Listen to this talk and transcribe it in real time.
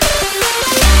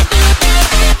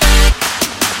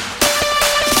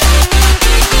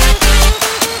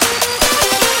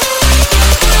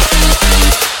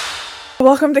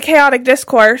Welcome to Chaotic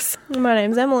Discourse. My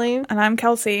name's Emily. And I'm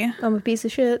Kelsey. I'm a piece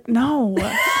of shit. No. Is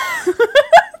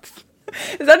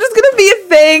that just gonna be a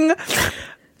thing?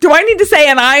 Do I need to say,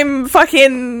 and I'm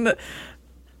fucking...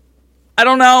 I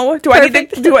don't know. Do Perfect. I need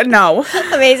to do it? No.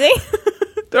 Amazing.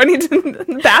 Do I need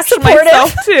to bash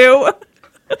myself too?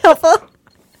 Helpful.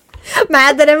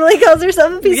 Mad that Emily calls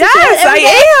herself a piece of shit. Yes, I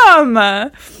am.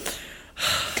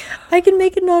 I can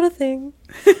make it not a thing.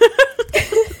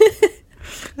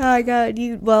 Oh, God.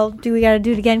 Do we gotta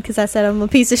do it again because I said I'm a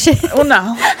piece of shit? Well, no.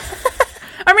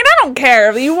 I mean, I don't care.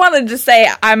 If you want to just say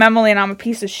I'm Emily and I'm a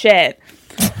piece of shit,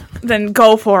 then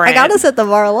go for it. I gotta set the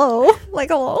bar low. Like,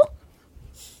 hello.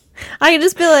 I can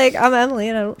just be like, I'm Emily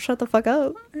and I don't shut the fuck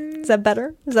up. Is that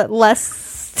better? Is that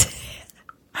less?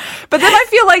 But then I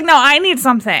feel like, no, I need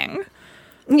something.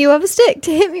 You have a stick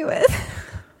to hit me with.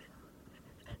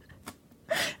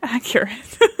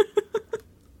 Accurate.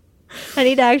 I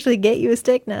need to actually get you a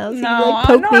stick now. So no, you like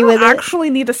poke me with I don't actually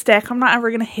need a stick. I'm not ever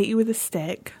going to hit you with a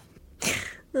stick.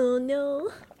 Oh,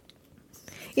 no.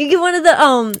 You get one of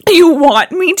the, You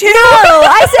want me to? No,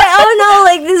 I said, oh, no,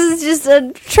 like, this is just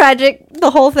a tragic, the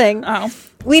whole thing. Oh.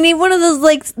 We need one of those,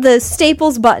 like, the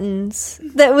Staples buttons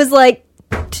that was, like,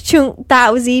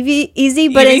 that was easy,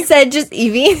 but it said just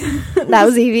Evie. That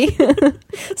was Evie.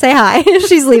 Say hi.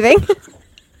 She's leaving.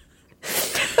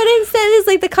 But instead, it's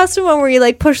like the custom one where you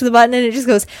like push the button and it just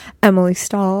goes, Emily,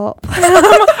 stop.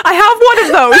 I have one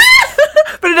of those,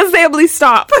 but it doesn't say Emily,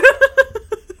 stop.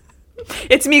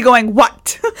 It's me going,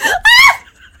 what?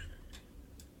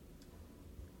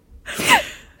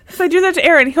 If I do that to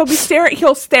Aaron, he'll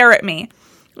stare at me,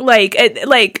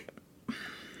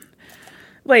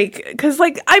 because,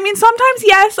 like, I mean, sometimes,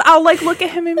 yes, I'll, like, look at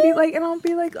him and be like, and I'll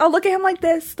look at him like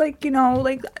this, like, you know,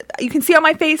 like, you can see on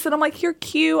my face that I'm like, you're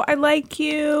cute, I like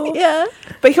you. Yeah.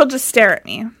 But he'll just stare at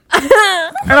me. And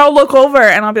I'll look over,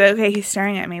 and I'll be like, okay, he's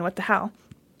staring at me, what the hell?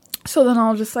 So then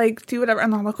I'll just, like, do whatever,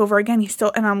 and I'll look over again,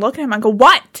 and I'm looking at him, I go,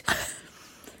 what?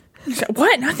 He's like,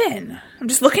 what? Nothing. I'm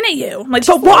just looking at you. I'm like,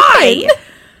 but why?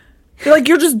 You're like,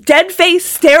 you're just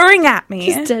dead-faced staring at me.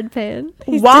 He's deadpan.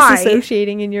 He's why?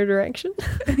 Disassociating in your direction.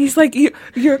 And he's like,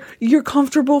 you're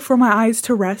comfortable for my eyes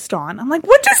to rest on. I'm like,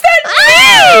 what does that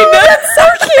mean? That's so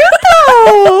cute,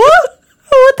 though.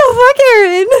 What the fuck,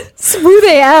 Aaron? Smooth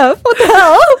AF. What the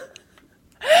hell?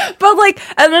 But, like,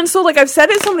 and then so, like, I've said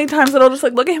it so many times that I'll just,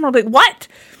 like, look at him and I'll be like, what?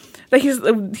 Like, he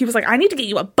was like, I need to get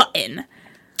you a button.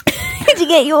 Did you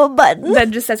get you a button?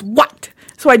 That just says, what?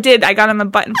 So I did. I got him a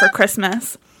button for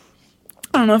Christmas.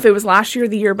 I don't know if it was last year or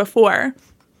the year before.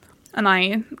 And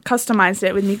I customized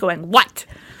it with me going, what?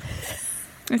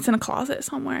 It's in a closet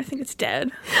somewhere. I think it's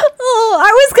dead. Oh, I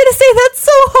was going to say that's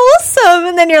so wholesome.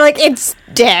 And then you're like, it's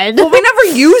dead. Well, we never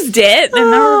used it. It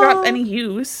never got any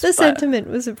use. The sentiment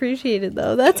was appreciated,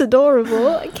 though. That's adorable.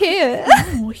 I can't.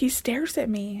 No, he stares at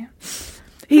me.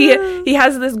 He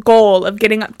has this goal of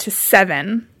getting up to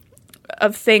 7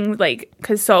 of things, like,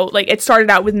 because so, like, it started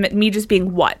out with me just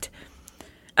being what?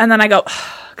 And then I go,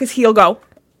 because he'll go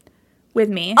with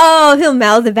me. Oh, he'll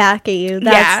mouth it back at you.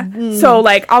 That's, yeah. So,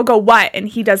 like, I'll go, what? And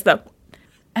he does the,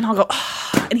 and I'll go,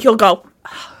 and he'll go,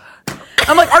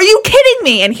 I'm like, are you kidding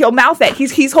me? And he'll mouth it.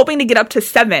 He's hoping to get up to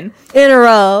 7. In a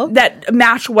row. That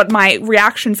match what my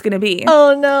reaction's going to be.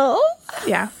 Oh, no.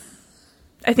 Yeah.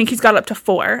 I think he's got up to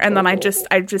 4. And then I just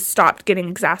stopped getting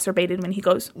exacerbated when he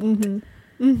goes. Mm-hmm.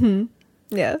 Mm-hmm.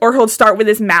 Yeah. Or he'll start with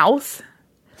his mouth.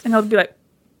 And he'll be like,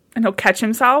 and he'll catch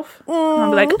himself. And I'll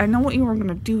be like, I know what you were going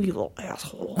to do, you little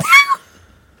asshole.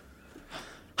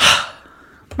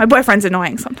 My boyfriend's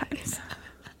annoying sometimes.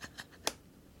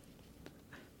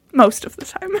 Most of the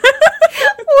time. Wait,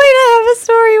 I have a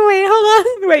story. Wait,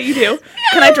 hold on. Wait, you do?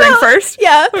 Can I drink first?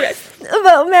 Yeah. Okay.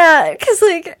 About Matt. Because,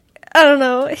 like, I don't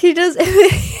know. He does...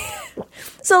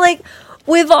 So, like,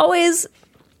 we've always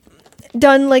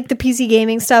done like the PC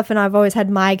gaming stuff, and I've always had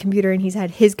my computer and he's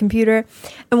had his computer,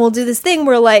 and we'll do this thing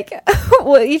where like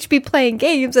we'll each be playing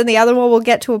games and the other one will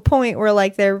get to a point where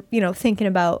like they're, you know, thinking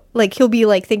about, like, he'll be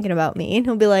like thinking about me and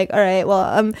he'll be like, all right, well,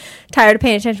 I'm tired of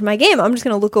paying attention to my game, I'm just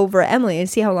gonna look over at Emily and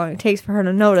see how long it takes for her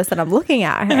to notice that I'm looking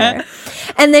at her.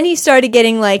 And then he started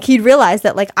getting like, he'd realize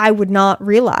that like I would not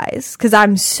realize because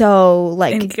I'm so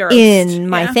like engrossed in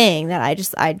my thing that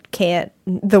I can't,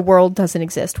 the world doesn't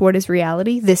exist. What is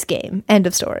reality? This game. End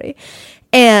of story.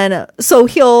 And so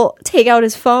he'll take out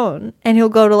his phone and he'll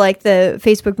go to like the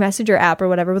Facebook Messenger app or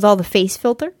whatever with all the face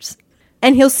filters,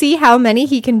 and he'll see how many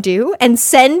he can do and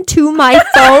send to my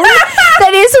phone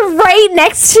that is right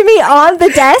next to me on the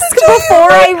desk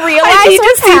before I realize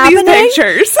what's happening. These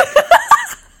pictures.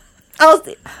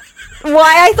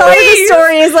 Why I thought of the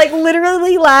story is like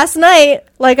literally last night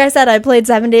Like I said, I played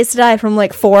 7 Days to Die from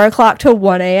like 4 o'clock to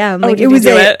 1 a.m. Like did you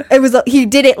do it? It was he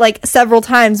did it like several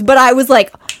times, but I was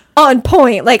like on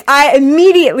point. Like I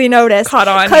immediately noticed, Caught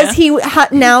on, because he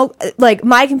now like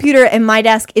my computer and my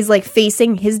desk is like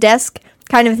facing his desk,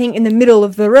 kind of thing, in the middle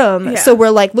of the room. Yeah. So we're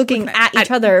like looking at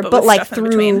each other, but with like stuff in through.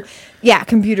 between. Yeah,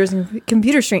 computers and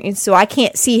computer screens. So I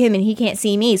can't see him and he can't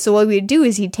see me. So what we'd do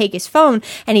is he'd take his phone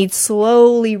and he'd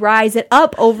slowly rise it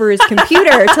up over his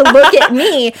computer to look at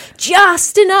me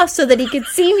just enough so that he could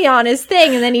see me on his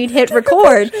thing, and then he'd hit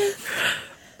record.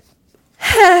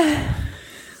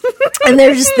 And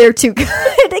they're too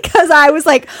good because I was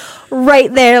like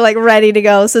right there, like ready to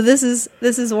go. So this is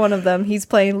one of them. He's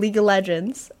playing League of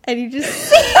Legends and you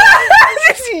just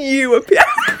Just you appear.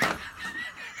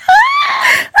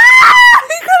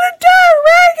 You got a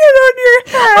dragon on your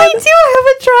head. I do have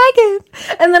a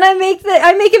dragon, and then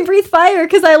I make him breathe fire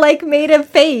because I like made a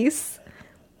face.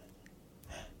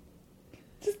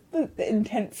 Just the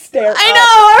intense stare. I know.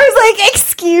 I was like,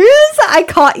 "Excuse? I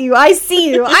caught you. I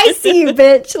see you. I see you,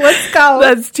 bitch. Let's go."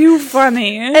 That's too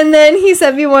funny. And then he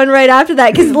sent me one right after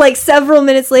that because like several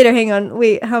minutes later. Hang on,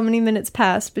 wait. How many minutes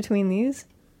passed between these?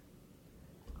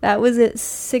 That was at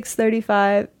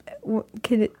 6:35.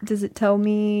 Does it tell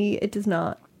me? It does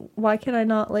not. Why can I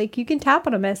not, like, you can tap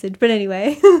on a message, but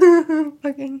anyway.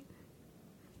 Fucking.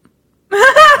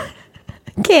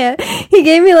 Can't. He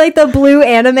gave me, like, the blue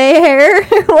anime hair,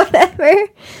 or whatever.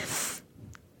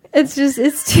 It's too...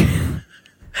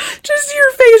 Just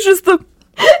your face, just the...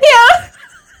 Yeah.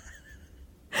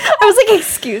 I was like,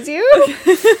 excuse you?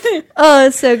 Oh,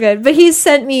 it's so good. But he's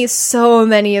sent me so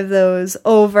many of those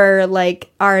over,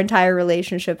 like, our entire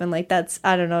relationship. And, like, that's,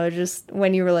 I don't know, just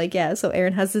when you were like, yeah, so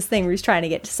Aaron has this thing where he's trying to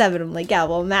get to 7. I'm like, yeah,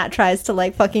 well, Matt tries to,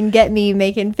 like, fucking get me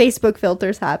making Facebook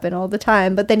filters happen all the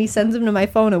time. But then he sends them to my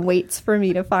phone and waits for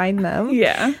me to find them.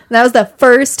 Yeah. And that was the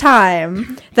first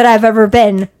time that I've ever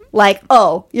been like,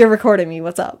 oh, you're recording me.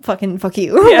 What's up? Fucking fuck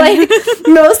you. Yeah. Like,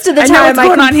 most of the time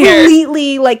I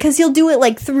completely, like, because he'll do it,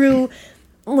 like, through,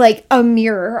 like, a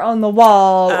mirror on the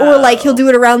wall. Or, like, he'll do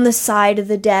it around the side of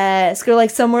the desk. Or,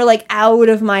 like, somewhere, like, out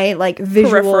of my, like,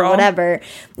 visual or whatever.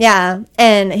 Yeah.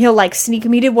 And he'll, like, sneak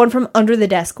me. He did one from under the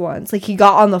desk once. Like, he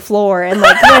got on the floor and,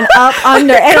 like, went up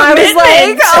under. And I was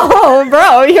like, oh,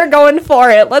 bro, you're going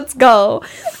for it. Let's go.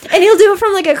 And he'll do it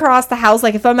from, like, across the house.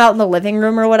 Like, if I'm out in the living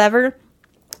room or whatever,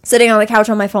 sitting on the couch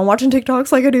on my phone watching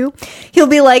TikToks like I do, he'll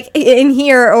be like in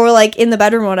here or like in the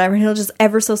bedroom or whatever, and he'll just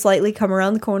ever so slightly come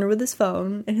around the corner with his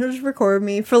phone and he'll just record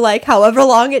me for like however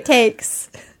long it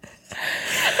takes.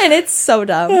 And it's so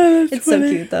dumb. It's funny. So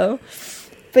cute though.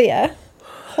 But yeah,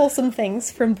 wholesome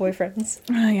things from boyfriends.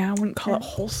 Yeah, I wouldn't call it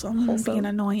wholesome. Being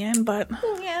annoying, but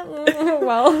yeah,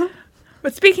 well.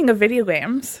 But speaking of video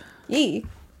games, yee,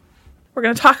 we're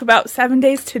gonna talk about 7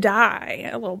 Days to Die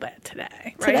a little bit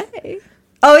today, right? Today.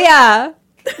 Oh, yeah.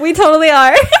 We totally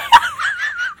are.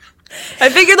 I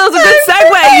figured that was a good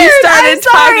segue. You started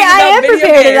talking about I am video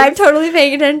prepared. games. I'm totally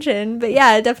paying attention. But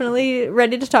yeah, definitely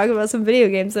ready to talk about some video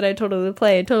games that I totally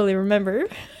play and totally remember. And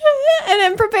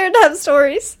I'm prepared to have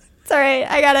stories. It's all right.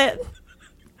 I got it.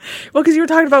 Well, because you were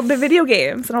talking about the video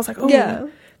games. And I was like, oh, yeah.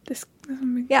 This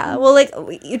yeah, well, like,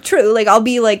 true, like, I'll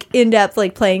be, like, in-depth,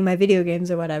 like, playing my video games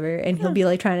or whatever, and he'll be,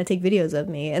 like, trying to take videos of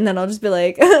me, and then I'll just be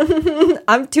like,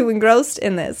 I'm too engrossed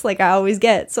in this, like, I always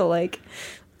get, so, like,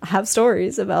 I have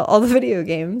stories about all the video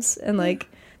games, and, like,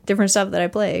 different stuff that I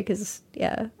play, because,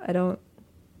 yeah, I don't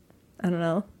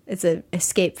know, it's an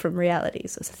escape from reality,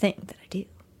 so it's a thing that I do.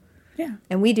 Yeah.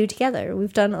 And we do together.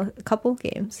 We've done a couple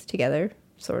games together.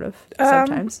 Sort of,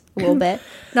 sometimes, a little bit.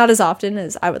 Not as often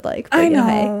as I would like, but I you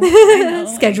know, know. hey.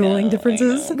 Scheduling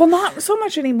differences. Well, not so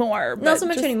much anymore. Not so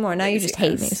much anymore. Now you just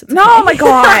hate me. So no, oh my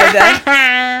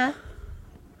God.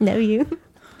 No, you.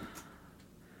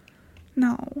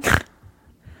 No.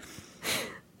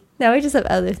 Now we just have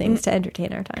other things to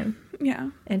entertain our time.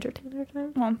 Yeah. Entertain our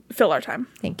time? Well, fill our time.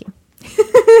 Thank you.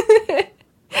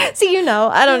 See, you know.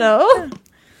 I don't know.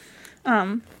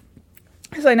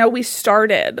 Because I know we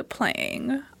started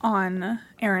playing on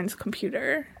Aaron's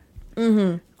computer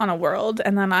on a world,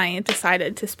 and then I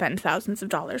decided to spend thousands of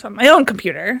dollars on my own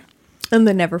computer. And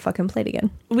then never fucking played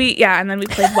again. And then we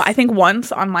played, I think,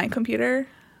 once on my computer.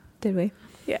 Did we?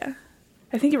 Yeah.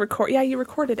 I think you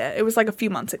recorded it. It was like a few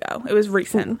months ago. It was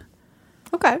recent.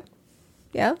 Ooh. Okay.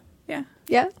 Yeah? Yeah.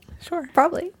 Yeah. Sure.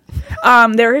 Probably.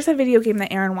 There is a video game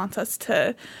that Aaron wants us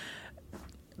to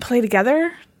play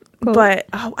together. Cool. But,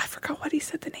 I forgot what he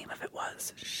said the name of it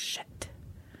was. Shit.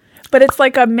 But it's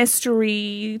like a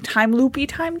mystery time loopy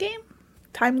kind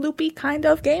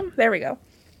of game. There we go.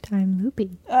 Time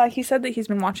loopy. He said that he's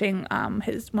been watching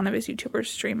one of his YouTubers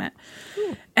stream it.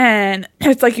 And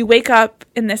it's like you wake up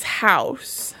in this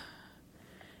house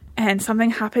and something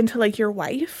happened to like your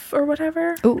wife or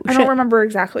whatever. Ooh, I don't remember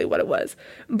exactly what it was.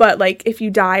 But like if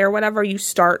you die or whatever, you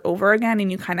start over again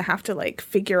and you kind of have to like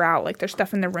figure out like there's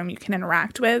stuff in the room you can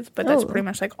interact with, but that's pretty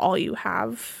much like all you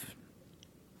have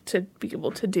to be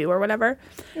able to do or whatever.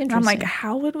 And I'm like,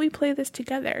 how would we play this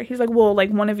together? He's like, well, like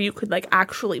one of you could like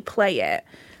actually play it.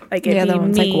 Like it'd be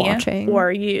me like watching.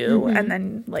 Or you. And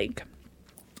then like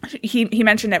he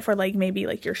mentioned it for like maybe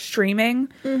like your streaming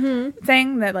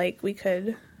thing that like we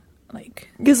could like,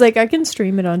 because like I can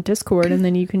stream it on Discord and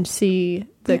then you can see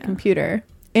the computer,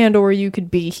 and or you could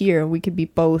be here and we could be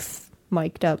both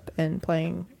mic'd up and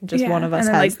playing. Just one of us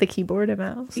has like the keyboard and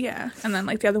mouse. Yeah, and then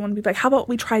like the other one would be like, how about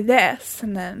we try this,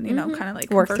 and then you know kind of like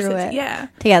work through it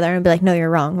together and be like, no, you're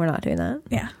wrong, we're not doing that.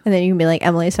 Yeah, and then you can be like,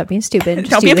 Emily, stop being stupid.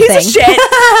 Just don't do be a the piece thing. of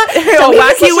shit. I'll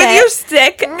whack you with your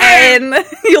stick and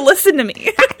you listen to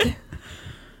me.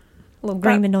 Little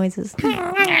grinding noises.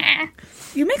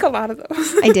 You make a lot of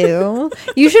those. I do.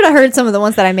 You should have heard some of the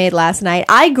ones that I made last night.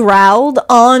 I growled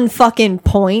on fucking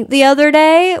point the other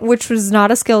day, which was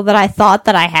not a skill that I thought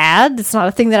that I had. It's not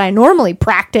a thing that I normally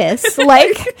practice.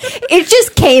 Like, it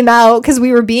just came out because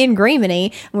we were being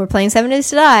Greymany and we were playing 7 Days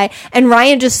to Die, and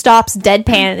Ryan just stops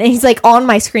deadpan and he's like on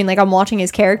my screen like I'm watching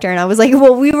his character, and I was like,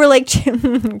 well, we were like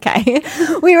okay.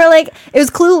 We were like, it was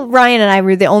Clue, Ryan, and I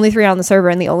were the only 3 on the server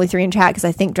and the only 3 in chat because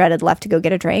I think Dredd had left to go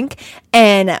get a drink,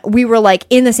 and we were like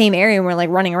in the same area and we're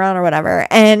like running around or whatever,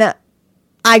 and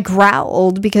I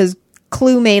growled because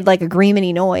Clue made like a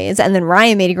Greymany noise, and then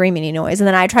Ryan made a Greymany noise, and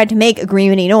then I tried to make a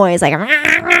Greymany noise like,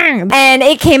 and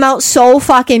it came out so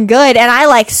fucking good, and I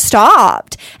like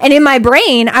stopped, and in my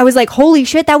brain I was like, holy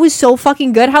shit, that was so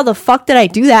fucking good. How the fuck did I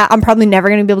do that? I'm probably never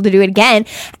gonna be able to do it again.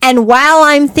 And while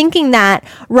I'm thinking that,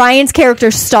 Ryan's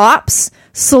character stops,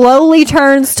 slowly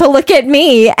turns to look at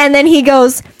me, and then he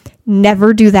goes,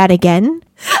 never do that again.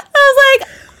 I was like,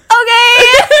 okay.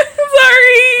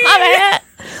 Sorry.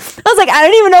 I was like, I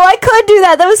didn't even know I could do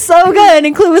that. That was so good.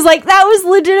 And Clue was like, that was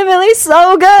legitimately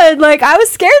so good. Like, I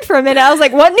was scared for a minute. I was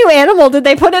like, what new animal did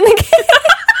they put in the game?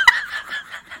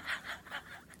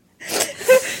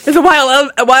 There's a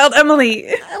wild Emily.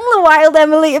 The wild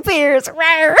Emily appears.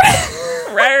 Rawr.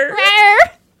 Rawr.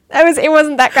 Rawr. It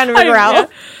wasn't that kind of a growl. Yeah.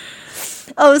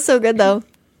 Oh, it was so good, though.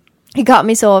 He caught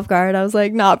me so off guard. I was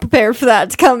like, not prepared for that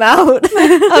to come out.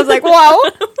 I was like, wow.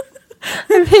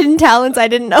 I have hidden talents I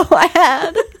didn't know I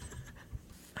had.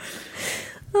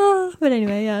 But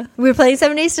anyway, yeah. We were playing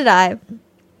 7 Days to Die.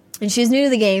 And she was new to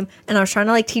the game, and I was trying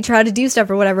to like teach her how to do stuff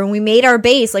or whatever, and we made our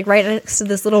base like right next to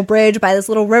this little bridge by this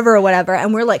little river or whatever,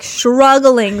 and we're like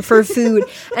struggling for food,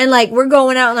 and like we're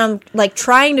going out and I'm like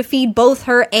trying to feed both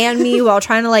her and me while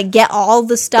trying to like get all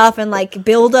the stuff and like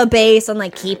build a base and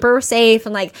like keep her safe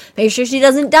and like make sure she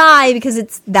doesn't die,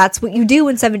 because that's what you do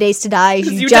in 7 Days to Die,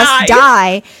 is you just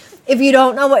die. If you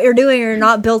don't know what you're doing or you're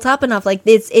not built up enough, like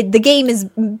the game is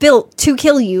built to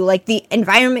kill you. Like the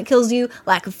environment kills you,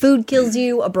 lack of food kills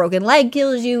you, a broken leg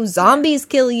kills you, zombies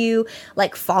kill you,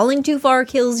 like falling too far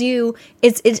kills you.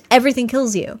 It's everything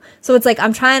kills you. So it's like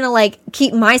I'm trying to like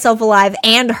keep myself alive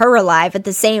and her alive at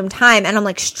the same time, and I'm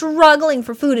like struggling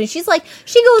for food. And she's like,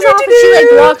 she goes off and she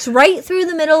like walks right through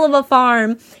the middle of a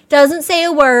farm, doesn't say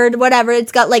a word, whatever.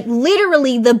 It's got like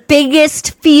literally the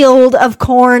biggest field of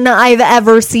corn I've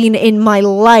ever seen in my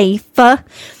life. And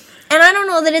I don't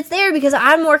know that it's there because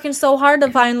I'm working so hard to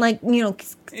find like, you know,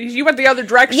 you went the other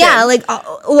direction. Yeah, like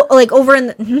over in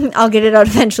the, I'll get it out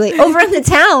eventually, over in the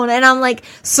town, and I'm like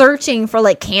searching for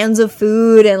like cans of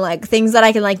food and like things that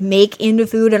I can like make into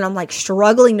food, and I'm like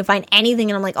struggling to find anything,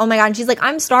 and I'm like, oh my god, and she's like,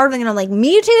 I'm starving, and I'm like,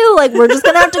 me too, like we're just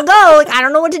gonna have to go, like I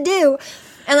don't know what to do.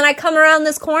 And then I come around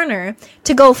this corner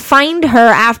to go find her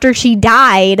after she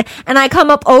died. And I come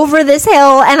up over this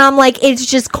hill and I'm like, it's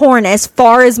just corn as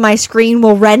far as my screen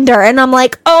will render. And I'm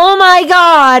like, oh my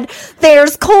god,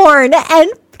 there's corn.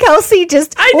 And Kelsey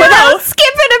just, without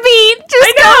skipping a beat,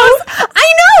 just goes,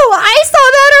 I know, I saw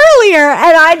that earlier.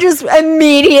 And I just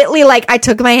immediately, like, I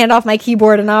took my hand off my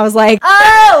keyboard and I was like,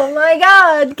 oh my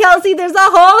god, Kelsey, there's a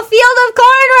whole field of corn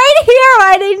right here.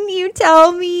 Why didn't you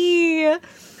tell me?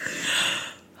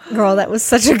 Girl, that was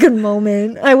such a good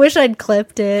moment. I wish I'd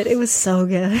clipped it. It was so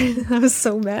good. I was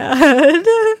so mad.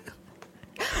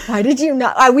 Why did you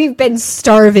not? We've been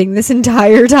starving this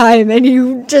entire time, and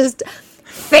you just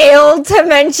failed to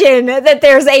mention that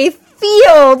there's a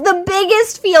field, the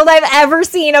biggest field I've ever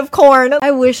seen of corn.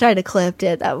 I wish I'd have clipped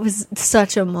it. That was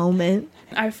such a moment.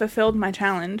 I fulfilled my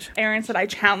challenge. Aaron said I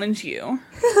challenge you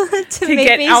to to make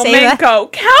get me Elman say that. go.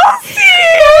 Kelsey!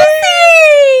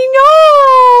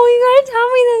 No! You gotta tell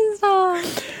me this song.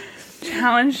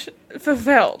 Challenge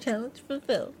fulfilled. Challenge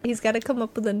fulfilled. He's got to come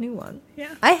up with a new one.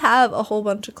 Yeah. I have a whole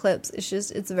bunch of clips.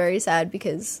 It's very sad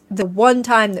because the one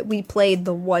time that we played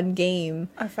the one game,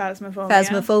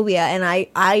 Phasmophobia, and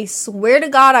I swear to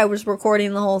God I was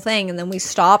recording the whole thing, and then we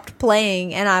stopped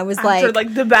playing, and I was After,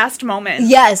 like the best moment.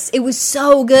 yes, it was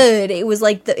so good. It was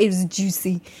like it was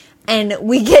juicy, and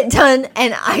we get done,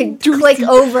 and I click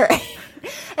over,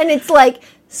 and it's like,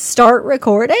 start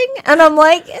recording, and I'm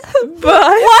like,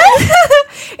 But what?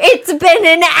 It's been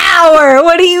an hour.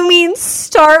 What do you mean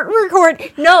start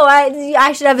recording? No,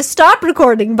 I should have a stop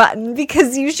recording button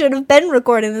because you should have been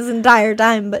recording this entire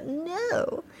time, but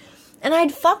no. And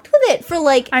I'd fucked with it for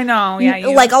like, I know, yeah,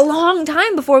 like a long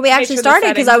time before we actually sure the started,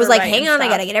 because I was settings were like, right hang and on, I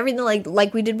stuff. gotta get everything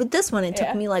like we did with this one. It Yeah.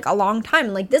 took me like a long time.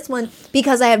 And like this one,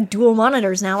 because I have dual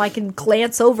monitors now, I can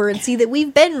glance over and see that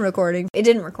we've been recording. It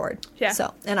didn't record. Yeah.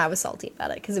 So, and I was salty about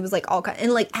it because it was like all kind.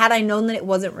 And like, had I known that it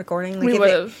wasn't recording, like We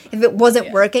would've. if it wasn't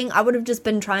Yeah. working, I would have just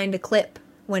been trying to clip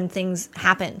when things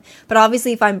happen. But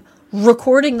obviously, if I'm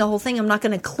recording the whole thing, I'm not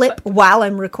going to clip while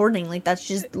I'm recording. Like that's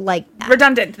just like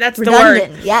redundant. That's the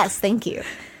redundant. word. Yes, thank you.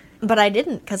 But I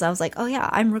didn't, because I was like, oh yeah,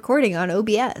 I'm recording on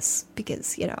OBS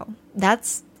because, you know,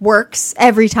 that's works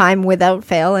every time without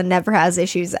fail and never has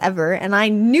issues ever. And I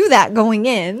knew that going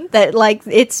in, that like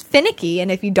it's finicky,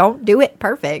 and if you don't do it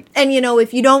perfect, and you know,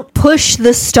 if you don't push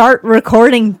the start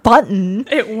recording button,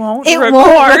 It won't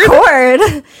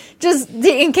record. Just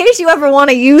in case you ever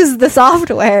want to use the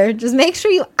software, just make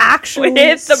sure you actually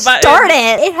Hit the button. start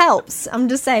it. It helps. I'm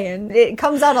just saying, it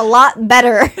comes out a lot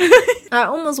better. I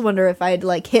almost wonder if I'd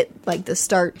like hit like the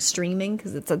start streaming,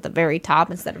 because it's at the very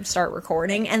top instead of start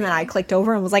recording, and then I clicked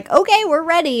over and was like, okay, we're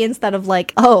ready, instead of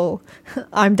like, oh,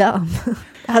 I'm dumb.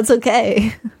 That's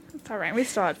okay. It's all right. We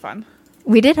still had fun.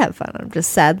 We did have fun. I'm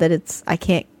just sad that I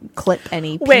can't clip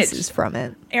any pieces from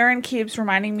it. Aaron keeps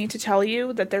reminding me to tell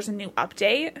you that there's a new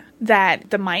update that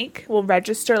the mic will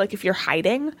register, like if you're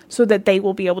hiding, so that they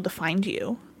will be able to find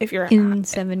you if you're In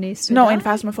 7 Days to no Die? in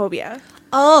Phasmophobia.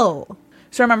 Oh.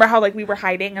 So remember how like we were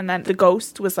hiding and then the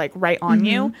ghost was like right on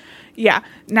you? Yeah.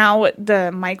 Now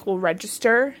the mic will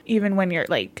register even when you're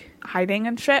like hiding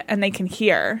and shit, and they can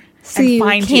hear So and you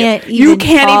find can't you. You even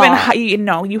can't even talk.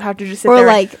 no, you have to just sit Or there.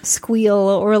 like squeal,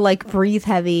 or like breathe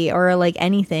heavy, or like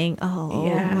anything. Oh,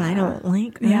 Yeah. I don't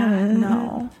like that. yeah,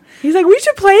 no. He's like, we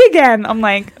should play again. I'm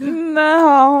like,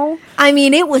 no. I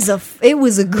mean, it was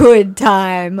a good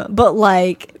time, but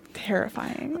like,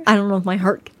 Terrifying. I don't know if my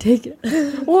heart could take it.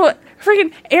 Well,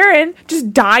 freaking Aaron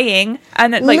just dying,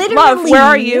 and then like, love, Literally where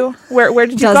are you? Where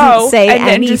did you doesn't go? say and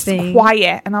then just anything.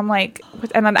 quiet, and I'm like,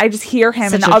 and then I just hear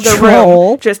him in Such the a other troll.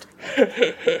 room, just.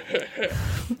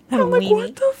 What a I'm like, weenie.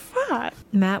 what the fuck?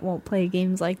 Matt won't play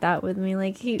games like that with me.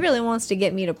 Like, he really wants to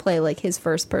get me to play like his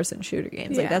first person shooter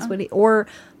games. Like, Yeah. that's what or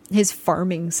his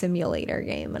farming simulator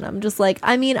game. And I'm just like,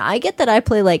 I mean, I get that I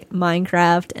play like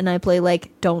Minecraft and I play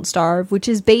like Don't Starve, which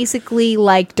is basically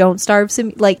like Don't Starve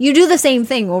like you do the same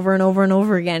thing over and over and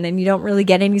over again, and you don't really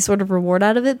get any sort of reward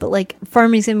out of it. But like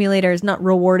farming simulator is not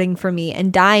rewarding for me,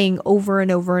 and dying over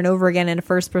and over and over again in a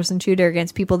first person shooter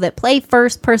against people that play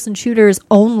first person shooters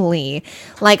only.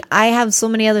 Like, I have so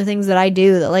many other things that I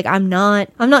do that like I'm not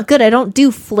good. I don't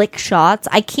do flick shots.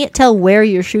 I can't tell where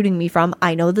you're shooting me from.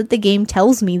 I know that the game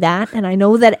tells me that, and I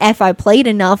know that if I played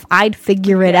enough, I'd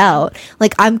figure it out.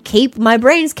 Like, my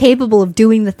brain's capable of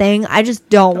doing the thing. I just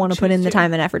don't want to put in the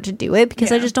time and effort to do it,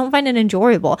 because I just don't find it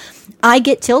enjoyable. I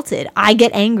get tilted. I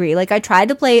get angry. Like, I tried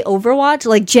to play Overwatch,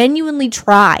 like genuinely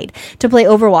tried to play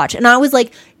Overwatch, and I was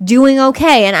like doing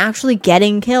okay and actually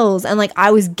getting kills, and like I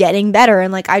was getting better,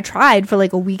 and like I tried for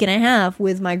like a week and a half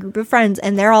with my group of friends,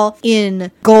 and they're all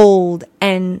in gold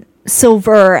and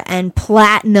silver and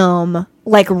platinum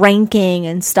like ranking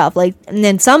and stuff, like, and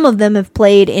then some of them have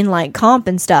played in like comp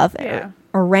and stuff,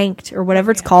 or ranked or whatever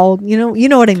it's called, you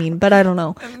know what I mean, but I don't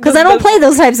know, because I don't play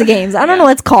those types of games. I don't know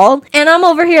what it's called, and I'm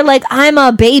over here like I'm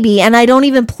a baby, and I don't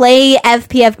even play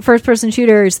FPS first person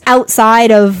shooters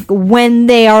outside of when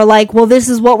they are like, well, this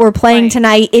is what we're playing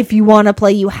tonight, if you want to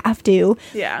play you have to.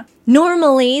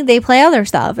 Normally they play other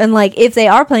stuff, and like if they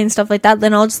are playing stuff like that,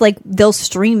 then I'll just like, they'll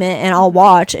stream it and I'll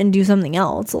watch and do something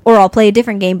else, or I'll play a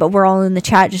different game, but we're all in the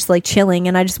chat just like chilling,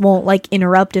 and I just won't like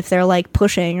interrupt if they're like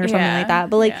pushing or something like that.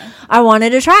 But like I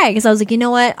wanted to try it because I was like, you know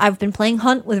what, I've been playing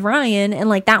Hunt with Ryan, and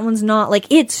like that one's not like,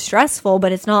 it's stressful,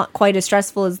 but it's not quite as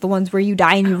stressful as the ones where you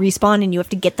die and you respawn and you have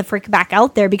to get the frick back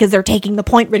out there because they're taking the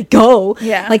point where to go.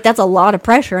 Like, that's a lot of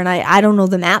pressure, and I don't know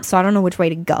the map, so I don't know which way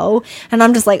to go, and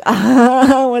I'm just like,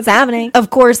 what's happening? happening. Of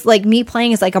course, like, me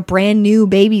playing is like a brand new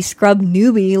baby scrub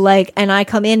newbie, like, and I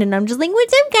come in and I'm just like,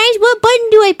 what's up, guys? What button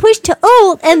do I push to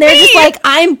ult? And they're just like,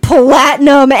 I'm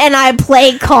platinum and I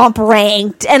play comp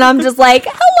ranked. And I'm just like,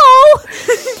 hello.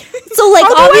 So, like,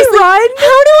 how obviously, do I run?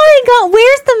 how do I go?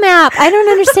 Where's the map? I don't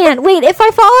understand. Wait, if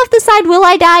I fall off the side, will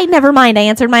I die? Never mind. I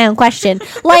answered my own question.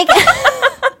 Like,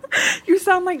 You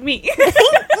sound like me.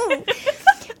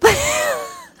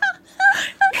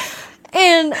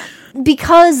 and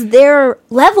because their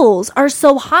levels are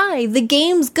so high, the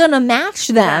game's gonna match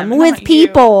them with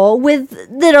people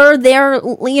that are there,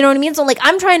 you know what I mean? So, like,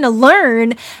 I'm trying to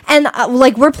learn, and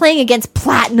like, we're playing against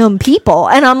platinum people,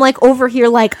 and I'm like over here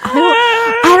like,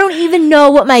 I don't even know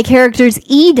what my character's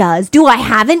E does. Do I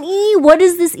have an E? What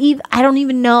is this E? I don't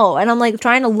even know. And I'm like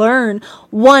trying to learn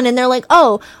one, and they're like,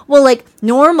 oh, well, like,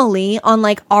 normally on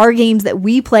like our games that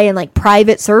we play in like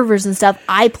private servers and stuff,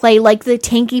 I play like the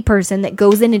tanky person that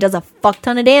goes in and does a fuck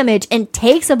ton of damage and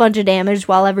takes a bunch of damage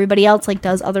while everybody else like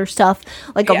does other stuff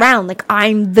like around. Like,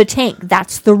 I'm the tank.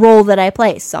 That's the role that I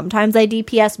play. Sometimes I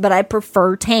DPS, but I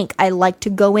prefer tank. I like to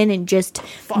go in and just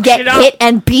get hit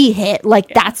and be hit. Like,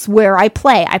 that's where I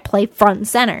play. I play front and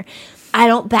center. I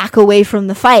don't back away from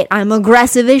the fight. I'm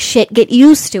aggressive as shit. Get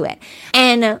used to it.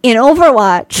 And in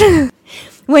Overwatch,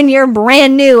 when you're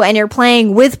brand new and you're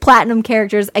playing with platinum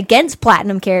characters against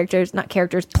platinum characters, not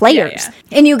characters, players,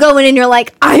 and you go in and you're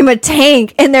like, I'm a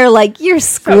tank, and they're like, you're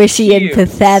squishy and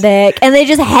pathetic, and they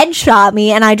just headshot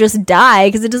me and I just die,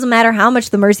 because it doesn't matter how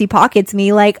much the Mercy pockets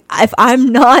me. Like, if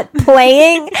I'm not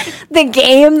playing the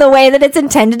game the way that it's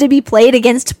intended to be played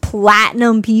against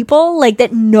platinum people, like,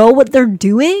 that know what they're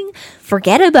doing,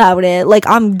 forget about it. Like,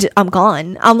 I'm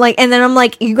gone. I'm like, and then I'm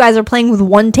like, you guys are playing with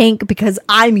one tank because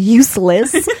I'm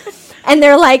useless. And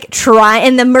they're like,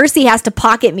 and the Mercy has to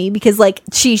pocket me because, like,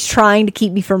 she's trying to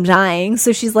keep me from dying.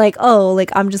 So she's like, oh,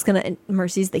 like, I'm just gonna,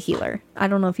 Mercy's the healer. I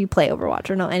don't know if you play Overwatch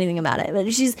or know anything about it,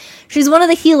 but she's one of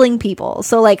the healing people.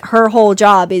 So, like, her whole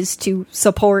job is to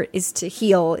support, is to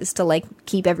heal, is to, like,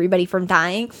 keep everybody from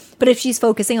dying. But if she's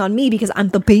focusing on me because I'm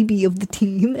the baby of the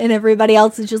team and everybody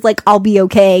else is just like, I'll be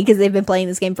okay, because they've been playing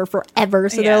this game for forever.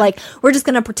 So they're like, we're just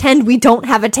gonna pretend we don't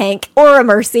have a tank or a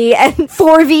Mercy and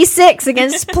 4v6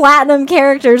 against platinum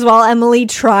characters while Emily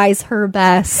tries her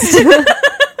best.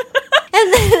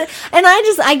 And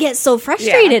I get so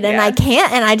frustrated and I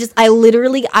can't, and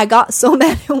I got so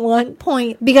mad at one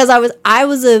point because I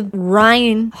was a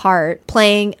Reinhardt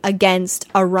playing against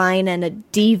a Ryan and a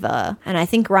Diva, and I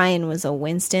think Ryan was a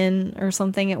Winston or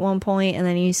something at one point, and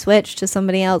then he switched to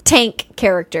somebody else. Tank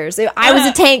characters. I was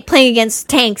a tank playing against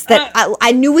tanks that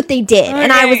I knew what they did,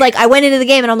 and I was like, I went into the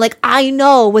game and I'm like, I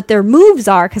know what their moves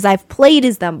are because I've played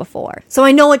as them before, so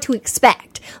I know what to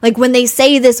expect. Like, when they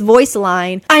say this voice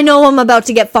line, I know I'm about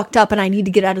to get fucked up and I need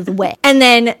to get out of the way. And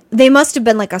then they must have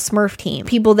been like a Smurf team.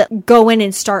 People that go in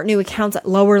and start new accounts at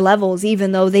lower levels,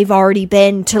 even though they've already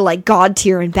been to like God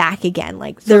tier and back again.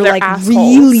 Like, they're like assholes.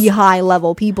 Really high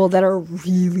level people that are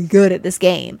really good at this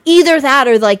game. Either that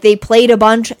or like they played a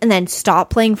bunch and then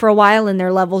stopped playing for a while and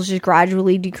their levels just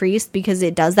gradually decreased, because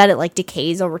it does that. It like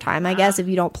decays over time, I guess, if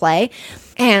you don't play.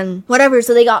 And whatever,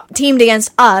 so they got teamed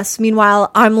against us. Meanwhile,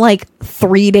 I'm like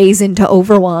 3 days into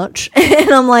Overwatch.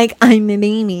 And I'm like, I'm a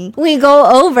baby. We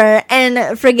go over and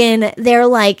friggin' they're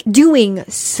like doing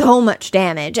so much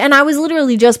damage. And I was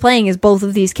literally just playing as both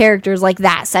of these characters like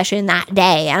that session that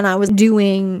day. And I was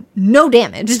doing no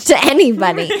damage to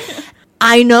anybody.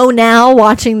 I know now,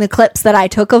 watching the clips that I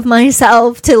took of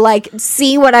myself to like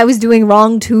see what I was doing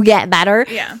wrong to get better,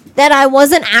 that I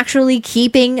wasn't actually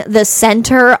keeping the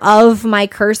center of my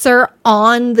cursor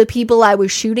on the people I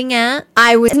was shooting at.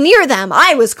 I was near them.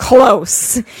 I was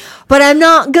close. But I'm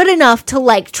not good enough to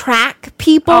like track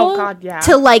people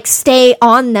to like stay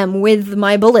on them with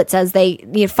my bullets as they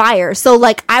fire. So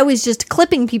like I was just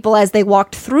clipping people as they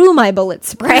walked through my bullet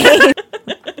spray.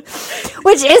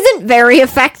 Which isn't very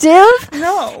effective.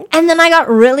 No. And then I got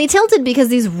really tilted because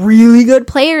these really good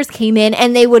players came in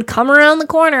and they would come around the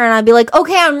corner and I'd be like,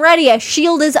 okay, I'm ready. A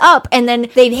shield is up. And then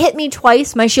they'd hit me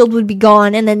twice. My shield would be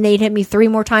gone. And then they'd hit me 3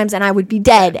 more times and I would be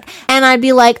dead. And I'd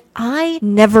be like, I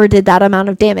never did that amount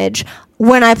of damage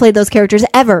when I played those characters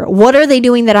ever. What are they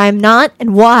doing that I'm not,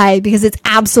 and why? Because it's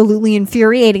absolutely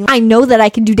infuriating. I know that I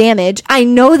can do damage. I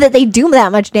know that they do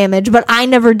that much damage, but I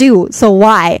never do. So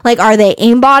why? Like, are they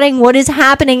aimbotting? What is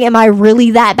happening? Am I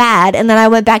really that bad? And then I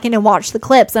went back in and watched the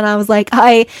clips and I was like,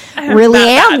 I really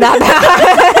am that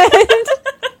bad.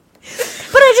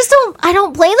 But I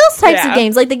don't play those types of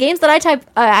games. Like the games that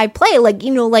I play, like,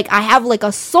 you know, like I have like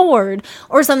a sword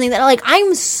or something that like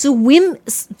I'm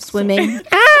swimming.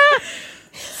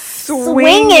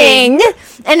 swinging.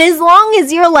 And as long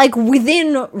as you're like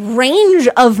within range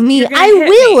of me, I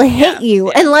will hit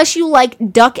you unless you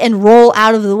like duck and roll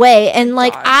out of the way. And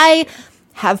like I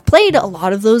have played a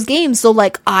lot of those games, so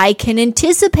like I can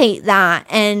anticipate that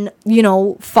and, you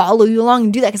know, follow you along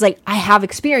and do that because like I have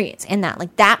experience in that.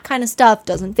 Like that kind of stuff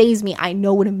doesn't faze me. I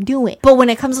know what I'm doing. But when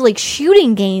it comes to like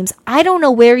shooting games, I don't know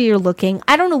where you're looking.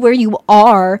 I don't know where you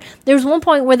are. There's one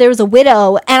point where there was a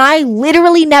widow and I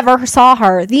literally never saw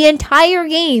her the entire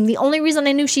game. The only reason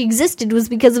I knew she existed was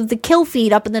because of the kill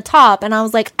feed up in the top, and I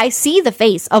was like, I see the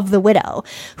face of the widow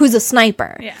who's a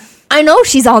sniper. Yeah. I know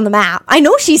she's on the map. I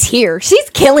know she's here. She's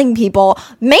killing people.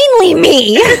 Mainly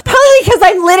me. Probably because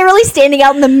I'm literally standing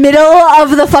out in the middle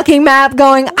of the fucking map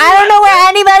going, I don't know where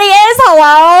anybody is.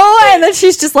 Hello? And then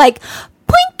she's just like,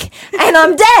 boink. And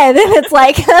I'm dead. And it's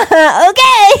like,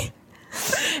 okay.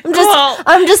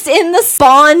 I'm just in the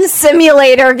spawn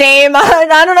simulator game. I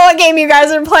don't know what game you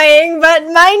guys are playing, but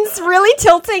mine's really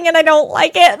tilting and I don't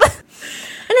like it.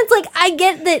 And it's like, I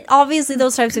get that obviously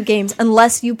those types of games,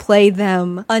 unless you play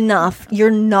them enough,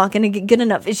 you're not going to get good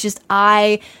enough. It's just,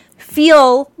 I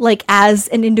feel like as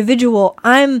an individual,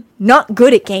 I'm not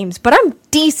good at games, but I'm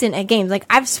decent at games. Like,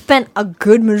 I've spent a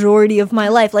good majority of my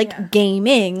life, like,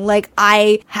 gaming. Like,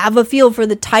 I have a feel for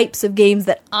the types of games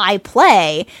that I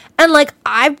play. And, like,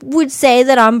 I would say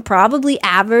that I'm probably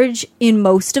average in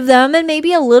most of them and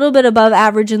maybe a little bit above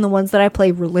average in the ones that I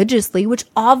play religiously, which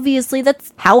obviously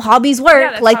that's how hobbies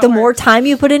work. Like, the more time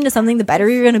you put into something, the better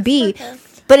you're going to be. Okay.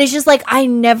 But it's just like, I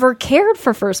never cared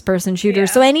for first-person shooters.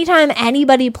 Yeah. So anytime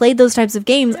anybody played those types of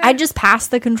games, I'd just pass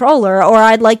the controller, or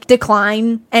I'd like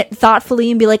decline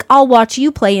thoughtfully and be like, I'll watch you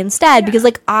play instead. Because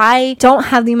like, I don't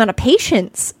have the amount of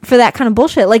patience for that kind of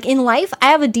bullshit. Like in life, I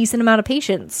have a decent amount of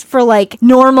patience for like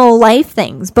normal life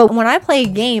things. But when I play a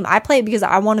game, I play it because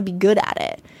I want to be good at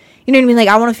it. You know what I mean? Like,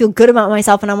 I want to feel good about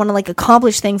myself and I want to like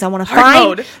accomplish things. I want to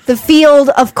find the field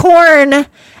of corn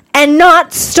and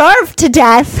not starve to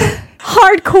death.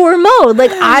 Hardcore mode. Like,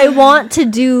 I want to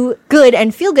do good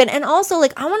and feel good, and also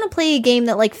like I want to play a game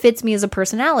that like fits me as a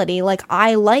personality. Like,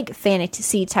 I like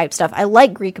fantasy type stuff. I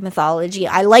like Greek mythology.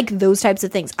 I like those types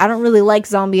of things. I don't really like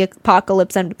zombie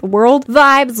apocalypse end of the world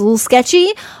vibes. A little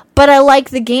sketchy, but I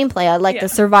like the gameplay. I like the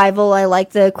survival. I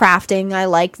like the crafting. I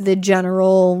like the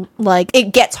general, like,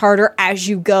 it gets harder as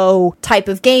you go type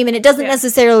of game, and it doesn't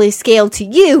necessarily scale to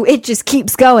you. It just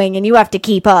keeps going and you have to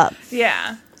keep up.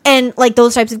 Yeah. And, like,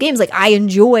 those types of games, like, I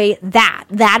enjoy that.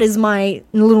 That is my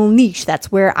little niche.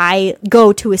 That's where I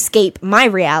go to escape my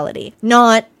reality.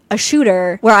 Not a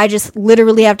shooter where I just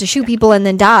literally have to shoot people and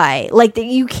then die. Like,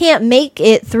 you can't make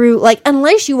it through, like,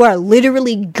 unless you are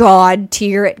literally god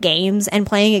tier at games and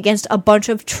playing against a bunch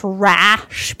of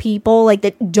trash people, like,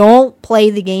 that don't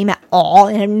play the game at all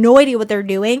and have no idea what they're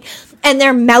doing, and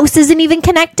their mouse isn't even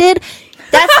connected.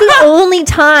 That's the only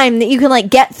time that you can, like,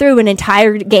 get through an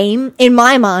entire game, in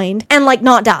my mind, and, like,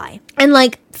 not die. And,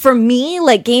 like, for me,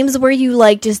 like, games where you,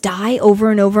 like, just die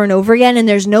over and over and over again and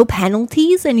there's no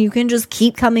penalties and you can just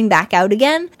keep coming back out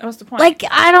again. What's the point? Like,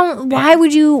 why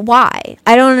would you, why?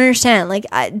 I don't understand. Like,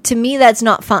 to me, that's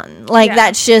not fun. Like,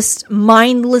 that's just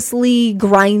mindlessly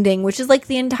grinding, which is, like,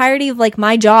 the entirety of, like,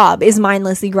 my job is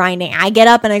mindlessly grinding. I get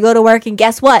up and I go to work and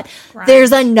guess what? Grind.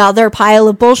 There's another pile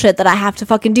of bullshit that I have to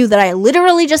fucking do that I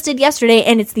literally just did yesterday,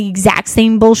 and it's the exact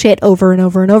same bullshit over and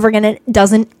over and over again, and it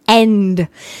doesn't end.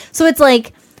 So it's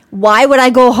like, why would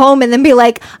I go home and then be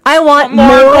like, I want more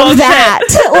of that?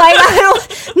 Like, I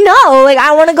don't know. Like,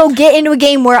 I want to go get into a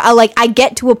game where I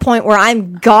get to a point where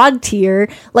I'm god tier,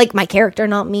 like my character,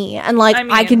 not me. And like,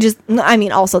 I can just,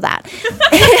 also that.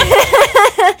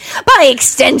 By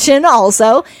extension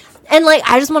also. And, like,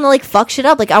 I just want to, like, fuck shit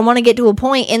up. Like, I want to get to a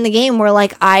point in the game where,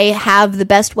 like, I have the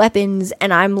best weapons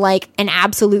and I'm, like, an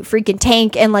absolute freaking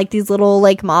tank. And, like, these little,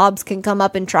 like, mobs can come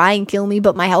up and try and kill me,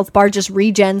 but my health bar just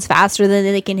regens faster than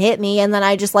they can hit me. And then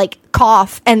I just, like,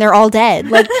 cough and they're all dead.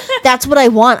 Like, that's what I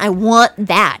want. I want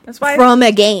that from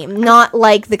a game. Not,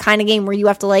 like, the kind of game where you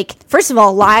have to, like, first of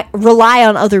all, rely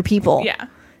on other people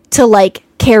to, like,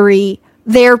 carry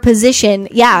their position.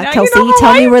 Yeah, now Kelsey,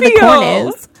 tell me where the corn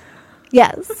is.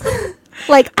 Yes.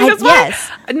 Like, yes.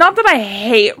 Not that I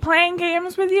hate playing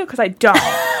games with you, because I don't.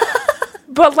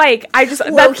 But, like, I just...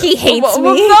 Low-key hates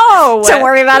me. No. Don't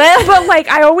worry about it. But, like,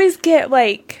 I always get,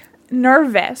 like,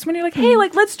 nervous when you're like, hey,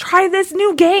 like, let's try this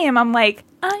new game. I'm like,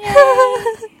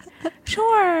 oh, yeah.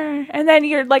 Sure. And then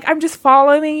you're like, I'm just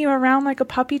following you around like a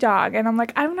puppy dog. And I'm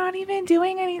like, I'm not even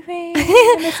doing anything.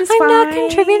 And this is I'm fine. not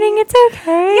contributing. It's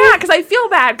okay. Yeah, because I feel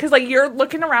bad. Because, like, you're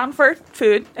looking around for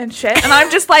food and shit. And I'm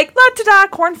just like,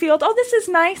 cornfield. Oh, this is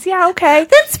nice. Yeah, okay.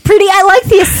 That's pretty. I like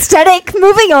the aesthetic.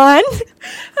 Moving on.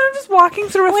 And I'm just walking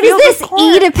through a What field is this? of corn.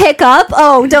 E to pick up?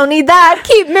 Oh, don't need that.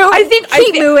 Keep moving.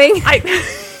 Keep moving.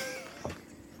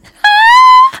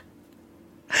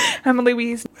 Emily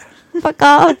Weeze. Fuck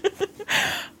off.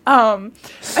 I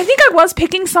think I was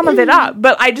picking some of it up,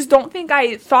 but I just don't think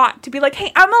I thought to be like,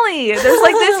 hey, Emily, there's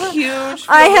like this huge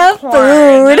I have corn.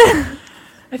 food.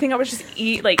 I think I was just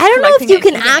I don't know if you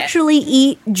can actually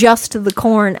eat just the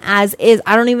corn as is.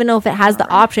 I don't even know if it has the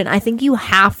option. I think you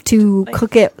have to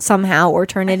cook it somehow or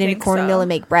turn it into cornmeal and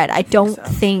make bread. I don't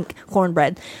think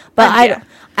cornbread. But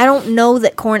I don't know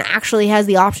that corn actually has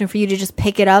the option for you to just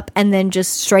pick it up and then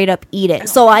just straight up eat it.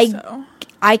 So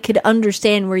I could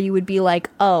understand where you would be like,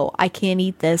 oh, I can't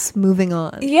eat this. Moving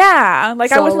on. Yeah. Like,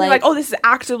 so I wasn't like, oh, this is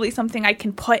actively something I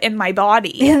can put in my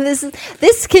body. Yeah,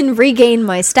 this can regain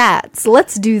my stats.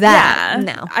 Let's do that.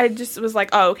 Yeah. No. I just was like,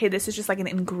 oh, okay, this is just like an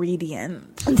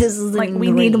ingredient. This is like,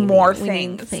 we need more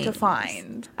things to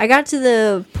find. I got to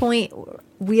the point,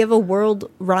 we have a world,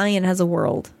 Ryan has a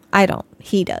world. I don't.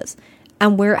 He does.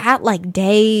 And we're at like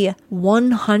day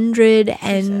 100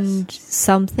 and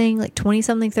something, like 20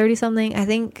 something, 30 something. I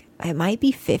think it might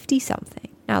be 50 something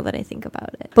now that I think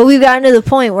about it. But we've gotten to the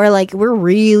point where like we're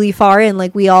really far in.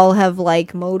 Like we all have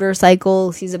like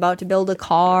motorcycles. He's about to build a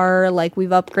car. Like we've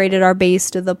upgraded our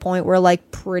base to the point where like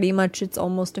pretty much it's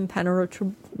almost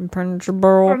impenetrable.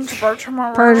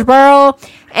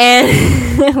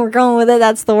 And we're going with it.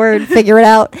 That's the word. Figure it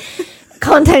out.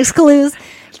 Context clues.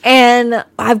 And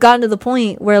I've gotten to the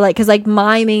point where, like, because, like,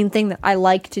 my main thing that I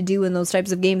like to do in those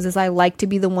types of games is I like to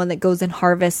be the one that goes and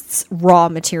harvests raw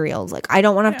materials. Like, I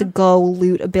don't want to have to go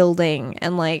loot a building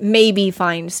and, like, maybe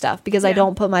find stuff because I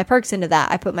don't put my perks into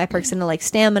that. I put my perks into, like,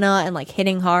 stamina and, like,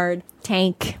 hitting hard,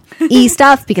 tank-y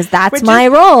stuff because that's my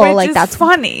role. Like, that's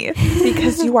funny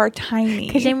because you are tiny.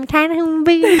 Because I'm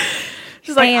tiny.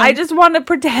 She's like, I just want to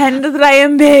pretend that I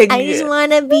am big. I just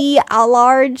want to be a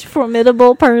large,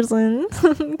 formidable person.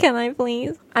 Can I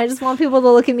please? I just want people to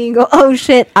look at me and go, oh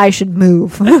shit, I should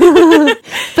move.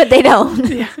 But they don't.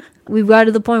 Yeah. We've got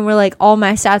to the point where, like, all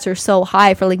my stats are so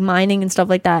high for, like, mining and stuff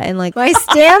like that. And, like, my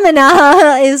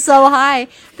stamina is so high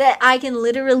that I can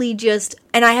literally just...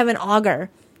 And I have an auger,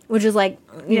 which is, like...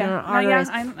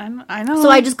 I know. So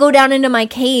I just go down into my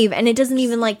cave, and it doesn't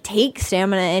even, like, take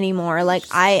stamina anymore. Like,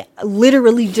 I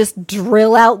literally just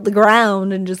drill out the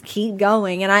ground and just keep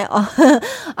going. And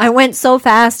I went so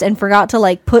fast and forgot to,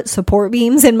 like, put support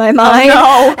beams in my mine.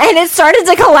 Oh, no. And it started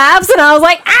to collapse, and I was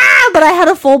like, ah! But I had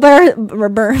a full burn.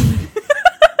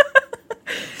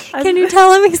 Can you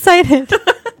tell I'm excited?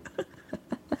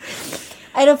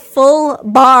 I had a full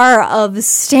bar of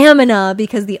stamina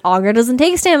because the auger doesn't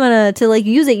take stamina to, like,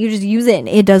 use it. You just use it and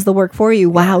it does the work for you.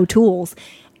 Wow, tools.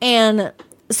 And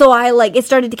so I, like, it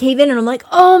started to cave in and I'm like,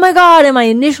 oh my god. And my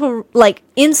initial, like,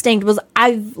 instinct was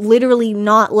I've literally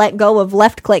not let go of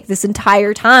left click this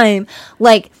entire time.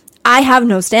 Like, I have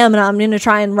no stamina. I'm going to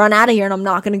try and run out of here and I'm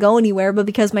not going to go anywhere. But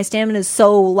because my stamina is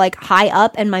so, like, high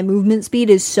up and my movement speed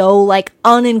is so, like,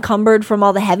 unencumbered from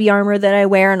all the heavy armor that I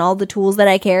wear and all the tools that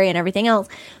I carry and everything else,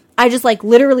 I just, like,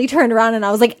 literally turned around and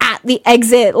I was, like, at the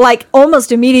exit, like,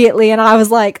 almost immediately. And I was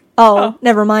like, oh.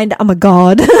 Never mind. I'm a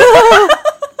god.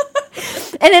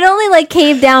 And it only, like,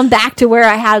 caved down back to where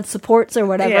I had supports or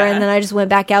whatever. Yeah. And then I just went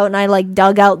back out and I, like,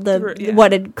 dug out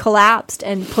what had collapsed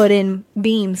and put in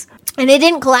beams. And it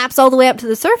didn't collapse all the way up to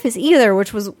the surface either,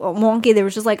 which was wonky. There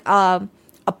was just, like, a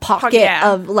pocket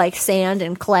of, like, sand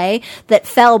and clay that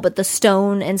fell, but the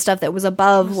stone and stuff that was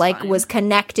above, like, was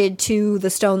connected to the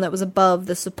stone that was above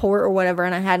the support or whatever,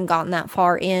 and I hadn't gotten that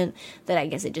far in that I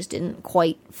guess it just didn't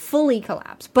quite fully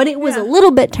collapse. But it was a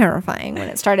little bit terrifying when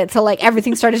it started to, like,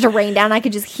 everything started to rain down. I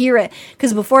could just hear it,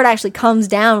 because before it actually comes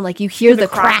down, like, you hear the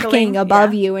cracking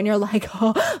above you, and you're like,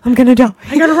 oh, I'm gonna die.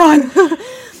 I gotta run.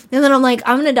 And then I'm like,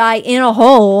 I'm gonna die in a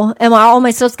hole, and all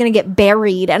my stuff's gonna get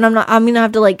buried, and I'm gonna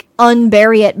have to, like,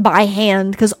 unbury it by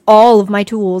hand because all of my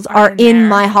tools are in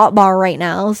my hotbar right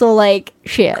now. So, like,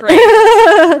 shit. We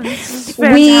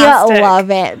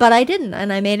love it, but I didn't,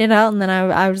 and I made it out, and then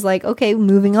I was like, okay,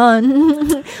 moving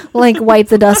on. Like, wipe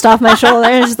the dust off my shoulder,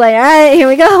 and just like, all right, here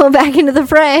we go, back into the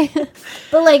fray.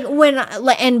 But, like,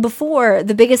 and before,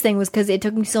 the biggest thing was because it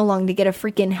took me so long to get a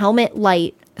freaking helmet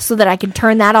light so that I could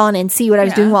turn that on and see what I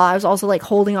was doing while I was also, like,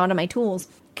 holding onto my tools.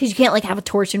 Because you can't, like, have a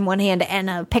torch in one hand and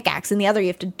a pickaxe in the other. You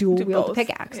have to dual wield the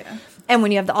pickaxe. Yeah. And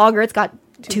when you have the auger, it's got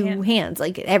two hands.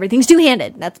 Like, everything's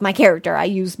two-handed. That's my character. I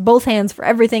use both hands for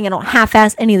everything. I don't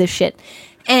half-ass any of this shit.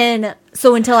 And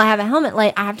so until I have a helmet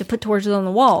light, I have to put torches on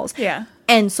the walls. Yeah.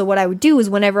 And so what I would do is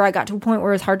whenever I got to a point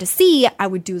where it was hard to see, I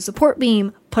would do a support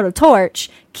beam, put a torch,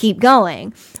 keep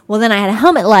going. Well, then I had a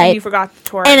helmet light. And you forgot the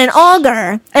torch. And an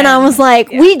auger. And I was like,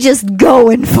 we just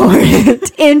going for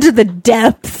it into the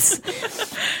depths.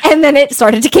 And then it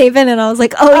started to cave in, and I was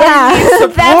like, oh yeah, that's a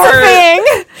thing.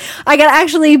 I gotta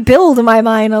actually build my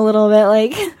mine a little bit,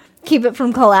 like keep it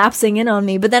from collapsing in on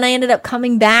me. But then I ended up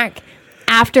coming back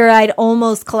after I'd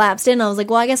almost collapsed in. I was like,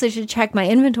 well, I guess I should check my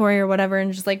inventory or whatever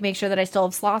and just like make sure that I still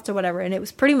have slots or whatever. And it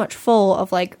was pretty much full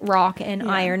of like rock and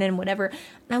iron and whatever. And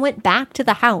I went back to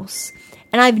the house,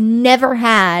 and I've never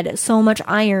had so much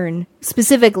iron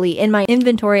specifically in my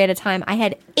inventory at a time. I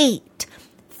had 8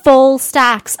 full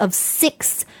stacks of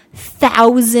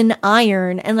 6,000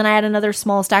 iron, and then I had another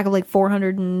small stack of like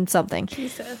 400 and something.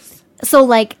 Jesus. So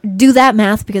like, do that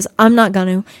math because I'm not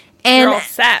gonna. And You're all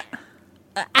set.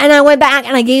 And I went back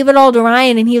and I gave it all to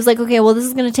Ryan, and he was like, okay, well, this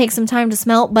is going to take some time to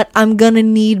smelt, but I'm going to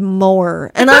need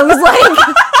more. And I was like,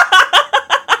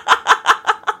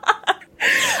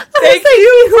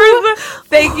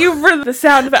 Thank you for the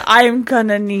sound of it. I'm going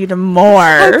to need more.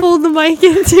 I pulled the mic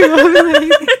into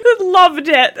I loved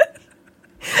it.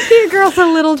 Your girl's a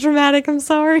little dramatic. I'm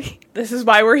sorry. This is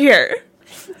why we're here.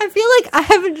 I feel like I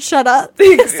haven't shut up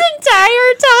this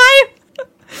entire time.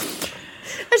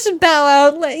 I should bow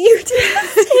out and let you take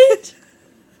the stage.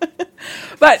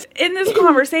 But in this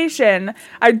conversation,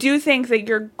 I do think that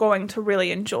you're going to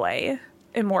really enjoy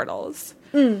Immortals.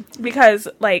 Because,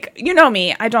 like, you know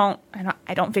me, I don't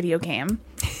video game.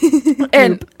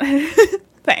 And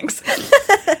thanks.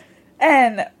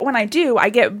 And when I do, I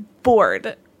get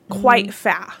bored quite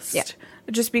fast. Yeah.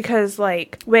 Just because,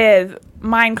 like, with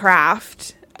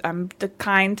Minecraft, I'm the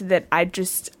kind that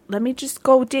let me just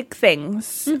go dig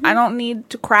things. I don't need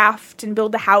to craft and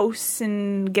build a house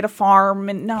and get a farm,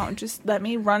 and no, just let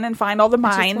me run and find all the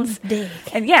mines. Dig.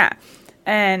 And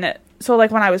and so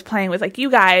like when I was playing with like you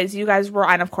guys were,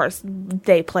 and of course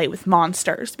they play with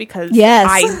monsters because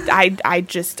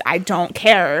I don't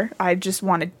care. I just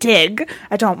want to dig.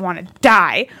 I don't want to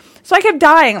die. So I kept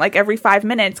dying like every 5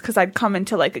 minutes because I'd come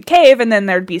into like a cave and then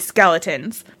there'd be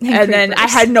skeletons. And then I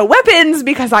had no weapons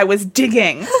because I was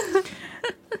digging.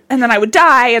 And then I would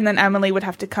die, and then Emily would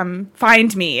have to come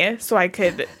find me so I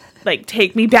could like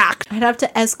take me back. I'd have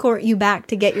to escort you back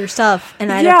to get your stuff,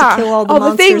 and I'd have to kill all the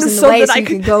monsters in the way so you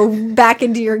could go back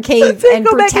into your cave and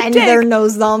pretend there are no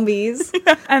zombies.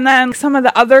 And then some of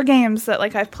the other games that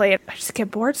like I've played, I just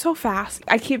get bored so fast.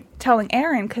 I keep telling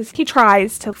Aaron because he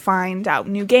tries to find out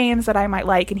new games that I might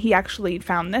like, and he actually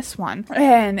found this one.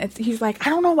 And he's like, I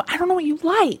don't know what you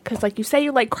like, because like you say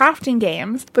you like crafting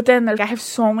games, but then I have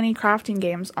so many crafting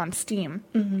games on Steam.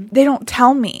 They don't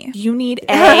tell me you need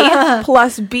A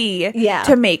plus B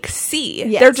to make C.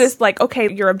 Yes. They're just like,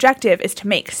 okay, your objective is to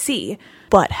make C,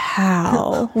 but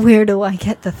how? Where do I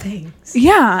get the things?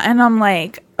 Yeah, and I'm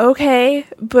like, okay,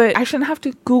 but I shouldn't have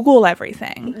to Google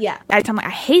everything. Yeah. I'm like,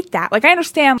 I hate that. Like, I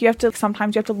understand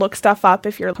sometimes you have to look stuff up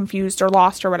if you're confused or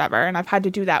lost or whatever, and I've had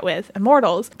to do that with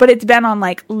Immortals, but it's been on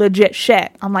like legit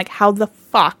shit. I'm like, how the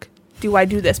fuck do I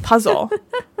do this puzzle?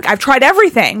 I've tried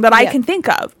everything that I can think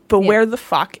of, but where the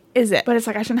fuck is it? But it's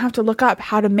like, I shouldn't have to look up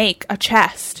how to make a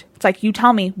chest. It's like, you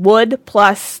tell me wood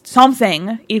plus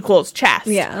something equals chest.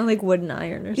 Yeah, like wood and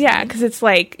iron or something. Yeah, because it's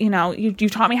like, you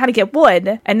taught me how to get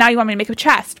wood, and now you want me to make a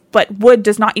chest, but wood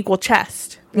does not equal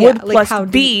chest. Wood like plus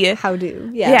B. How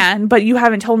do? Yeah. Yeah, but you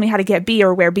haven't told me how to get B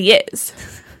or where B is.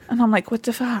 And I'm like, what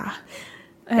the fuck?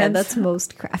 Yeah, that's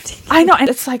most crafting. I know, and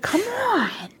it's like, come on.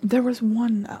 There was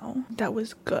one, though, that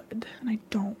was good, and I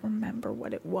don't remember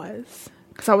what it was.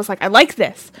 Because I was like, I like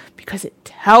this, because it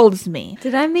tells me.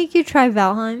 Did I make you try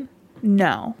Valheim?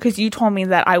 No, because you told me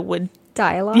that I would.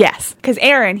 Dialogue? Yes, because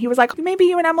Aaron, he was like, maybe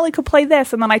you and Emily could play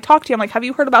this, and then I talked to you, I'm like, have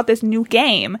you heard about this new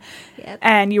game? Yep.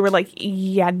 And you were like,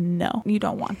 yeah, no, you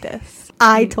don't want this.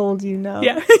 I told you no.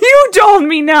 Yeah, you told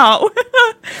me no.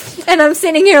 And I'm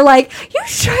sitting here like, you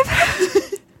should try that.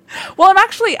 Well, I'm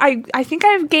actually, I think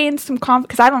I've gained some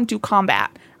because I don't do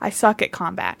combat. I suck at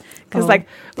combat. Because,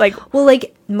 well,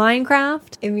 like,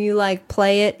 Minecraft, if you, like,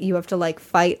 play it, you have to, like,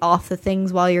 fight off the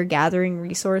things while you're gathering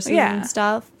resources and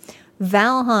stuff.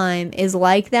 Valheim is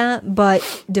like that,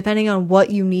 but depending on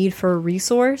what you need for a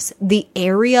resource, the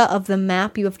area of the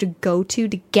map you have to go to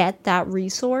get that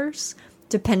resource,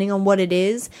 depending on what it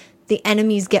is, the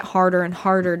enemies get harder and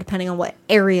harder depending on what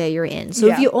area you're in. So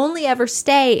if you only ever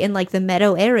stay in like the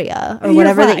meadow area or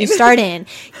whatever that you start in,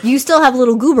 you still have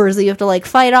little goobers that you have to like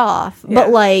fight off, but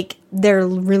like they're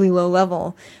really low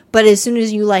level. But as soon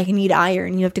as you like need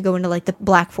iron, you have to go into like the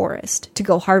Black Forest to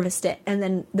go harvest it, and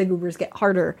then the goobers get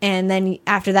harder. And then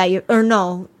after that,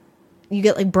 you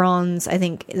get like bronze, I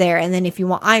think, there. And then if you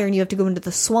want iron, you have to go into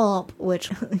the swamp, which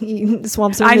the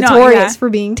swamps are notorious for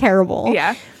being terrible.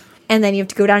 Yeah. And then you have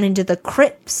to go down into the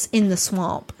crypts in the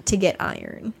swamp to get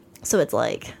iron. So it's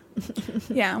like...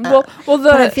 Yeah. Well,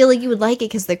 but I feel like you would like it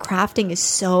because the crafting is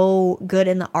so good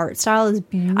and the art style is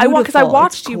beautiful. Because I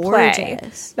watched you play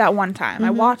that one time.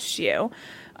 I watched you.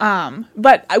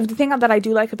 But the thing that I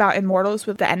do like about Immortals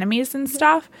with the enemies and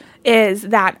stuff is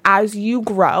that as you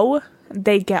grow,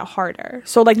 they get harder.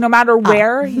 So like no matter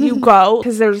where you go,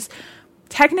 because there's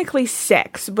technically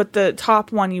 6, but the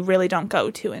top one you really don't go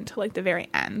to until like the very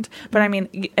end. But I mean,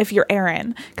 if you're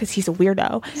Aaron, because he's a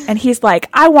weirdo, and he's like,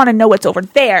 I want to know what's over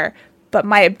there, but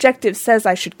my objective says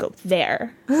I should go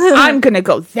there. I'm gonna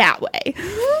go that way.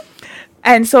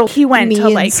 And so he went to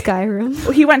like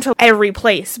Skyrim. He went to every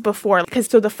place before, because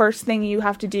so the first thing you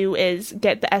have to do is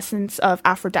get the essence of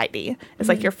Aphrodite. It's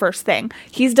like your first thing.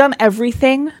 He's done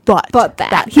everything but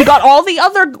that. He got all the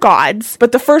other gods,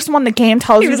 but the first one the game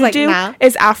tells you to do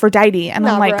is Aphrodite. And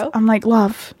I'm like,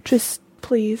 love, just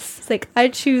please. It's like, I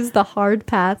choose the hard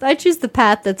path. I choose the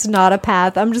path that's not a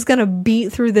path. I'm just gonna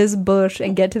beat through this bush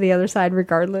and get to the other side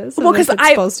regardless. Well, because it's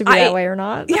supposed to be that way or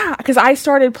not. Yeah, because I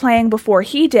started playing before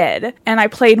he did, and I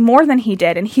played more than he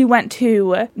did, and he went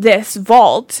to this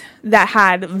vault that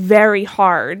had very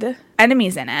hard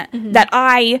enemies in it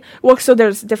so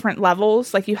there's different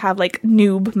levels. Like you have like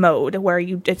noob mode where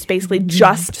it's basically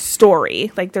just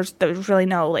story. Like there's really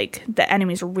no, like, the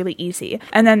enemies are really easy.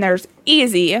 And then there's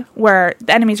easy where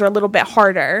the enemies are a little bit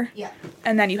harder. Yeah.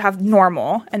 And then you have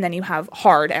normal, and then you have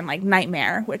hard and like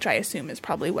nightmare, which I assume is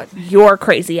probably what your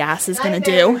crazy ass is going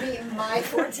to do. Would be my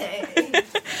forte.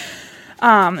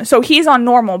 So he's on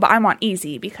normal, but I'm on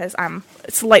easy because I'm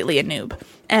slightly a noob.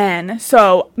 And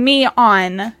so me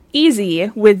on easy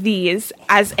with these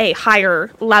as a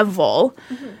higher level,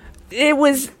 it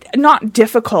was not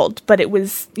difficult, but it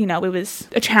was, it was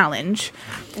a challenge.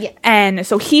 Yeah. And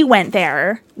so he went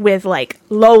there with like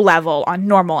low level on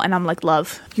normal, and I'm like,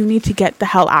 love, you need to get the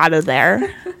hell out of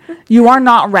there. You are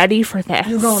not ready for this.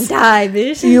 You're gonna die,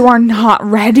 bitch. You are not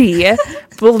ready.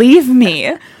 Believe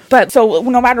me. But so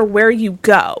no matter where you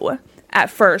go, at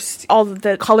first, all of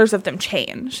the colors of them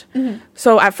change.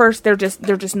 So at first they're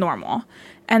just normal.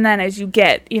 And then as you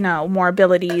get, more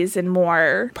abilities and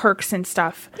more perks and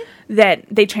stuff, that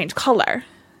they change color.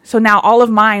 So now all of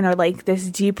mine are like this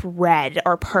deep red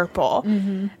or purple.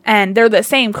 And they're the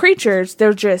same creatures,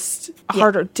 they're just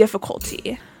harder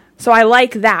difficulty. So I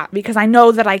like that because I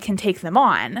know that I can take them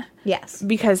on. Yes.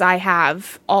 Because I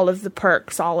have all of the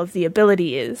perks, all of the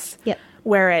abilities. Yep.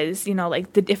 Whereas,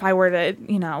 if I were to,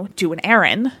 do an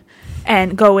errand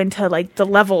and go into like the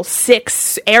level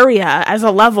 6 area as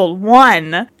a level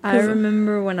 1. I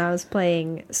remember when I was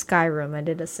playing Skyrim, I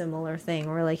did a similar thing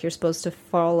where like you're supposed to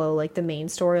follow like the main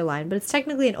storyline, but it's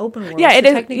technically an open world. Yeah, it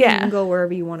is. Technically, you can go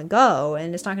wherever you want to go,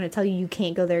 and it's not going to tell you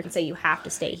can't go there and say you have to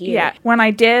stay here. Yeah, when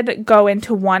I did go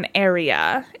into one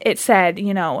area, it said,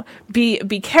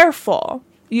 be careful.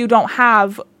 You don't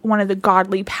have one of the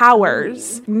godly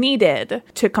powers needed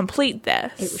to complete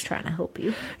this. It was trying to help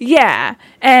you. Yeah.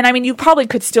 And I mean, you probably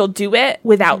could still do it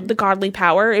without the godly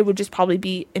power. It would just probably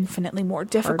be infinitely more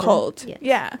difficult. Yes.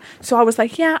 Yeah. So I was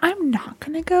like, yeah, I'm not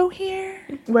going to go here.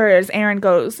 Whereas Aaron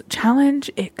goes,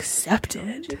 challenge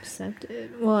accepted.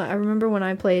 Well, I remember when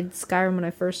I played Skyrim when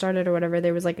I first started or whatever,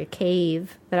 there was like a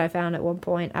cave that I found at one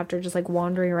point after just like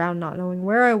wandering around not knowing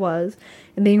where I was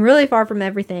and being really far from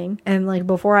everything. And like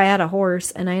before I had a horse,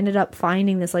 and I ended up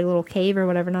finding this like little cave or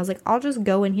whatever, and I was like, I'll just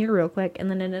go in here real quick. And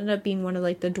then it ended up being one of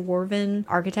like the dwarven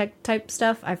architect type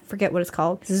stuff. I forget what it's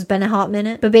called. This has been a hot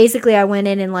minute. But basically I went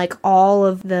in and like all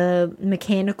of the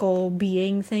mechanical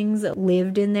being things that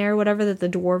lived in there, whatever, that the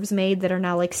dwarves made that are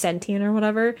now like sentient or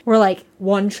whatever, were like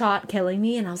one shot killing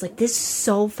me. And I was like, this is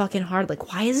so fucking hard.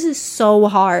 Like, why is this so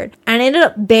hard? And I ended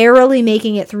up barely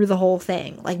making it through the whole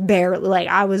thing. Like barely. Like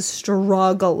I was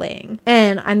struggling.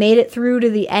 And I made it through to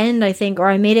the end, I think, or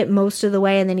I made it most of the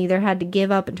way and then either had to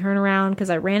give up and turn around because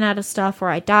I ran out of stuff or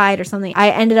I died or something. I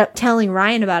ended up telling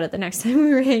Ryan about it the next time we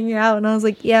were hanging out, and I was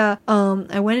like, yeah,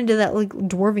 I went into that like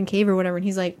dwarven cave or whatever, and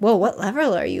he's like, whoa, what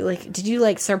level are you? Like, did you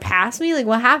like surpass me? Like,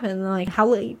 what happened? And like, how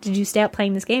late did you stay up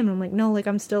playing this game? And I'm like, no, like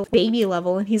I'm still baby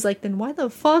level. And he's like, then why the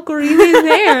fuck were you in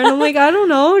there? And I'm like, I don't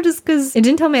know, just because it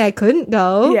didn't tell me I couldn't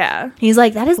go. Yeah. He's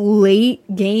like, that is late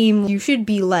game. You should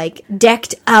be like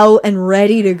decked out and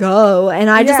ready to go. And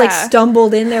I just like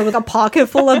stumbled in there with a pocket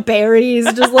full of berries,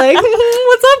 just like,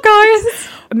 what's up, guys?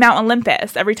 Mount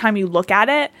Olympus, every time you look at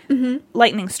it,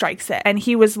 lightning strikes it. And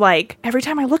he was like, every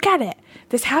time I look at it,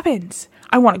 this happens.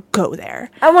 I want to go there.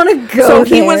 I want to go So there.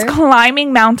 he was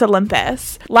climbing Mount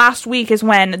Olympus. Last week is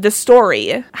when the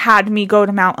story had me go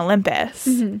to Mount Olympus.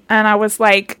 Mm-hmm. And I was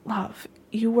like, love,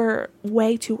 you were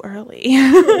way too early.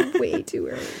 Way too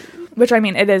early. Which, I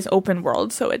mean, it is open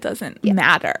world, so it doesn't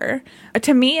matter.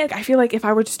 To me, I feel like if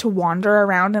I were just to wander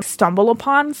around and stumble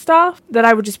upon stuff, that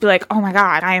I would just be like, oh my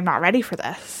god, I am not ready for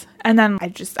this. And then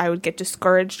I would get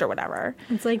discouraged or whatever.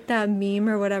 It's like that meme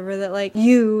or whatever that, like,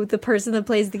 you, the person that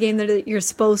plays the game that you're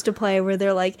supposed to play, where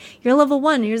they're like, you're level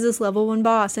 1, here's this level 1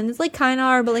 boss. And it's like kind of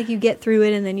hard, but like you get through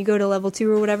it and then you go to level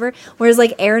 2 or whatever. Whereas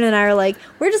like Aaron and I are like,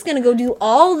 we're just going to go do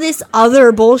all this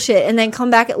other bullshit and then come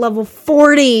back at level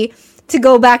 40 to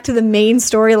go back to the main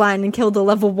storyline and kill the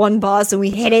level 1 boss, and we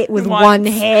hit it with one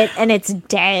hit and it's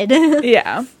dead.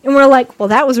 Yeah. And we're like, well,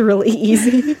 that was really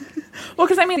easy. Well,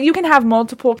 because, I mean, you can have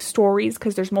multiple stories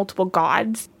because there's multiple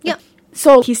gods. Yeah.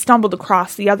 So he stumbled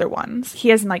across the other ones. He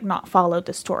hasn't, like, not followed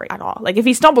the story at all. Like, if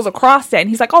he stumbles across it and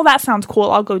he's like, oh, that sounds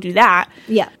cool, I'll go do that.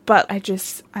 Yeah. But I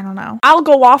don't know. I'll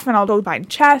go off and I'll go find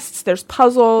chests, there's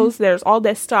puzzles, there's all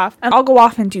this stuff. And I'll go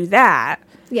off and do that.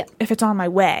 Yeah. If it's on my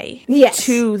way Yes.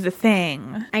 to the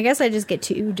thing. I guess I just get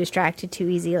too distracted too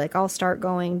easy. Like, I'll start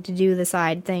going to do the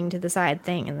side thing to the side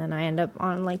thing, and then I end up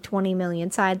on like 20 million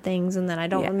side things, and then I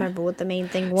don't remember what the main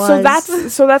thing was.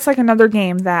 So that's like another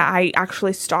game that I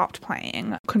actually stopped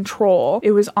playing. Control.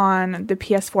 It was on the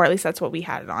PS4, at least that's what we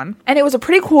had it on. And it was a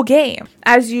pretty cool game.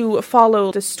 As you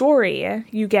follow the story,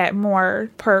 you get more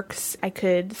perks. I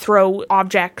could throw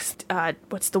objects,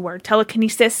 what's the word?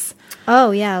 Telekinesis.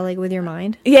 Oh, yeah, like with your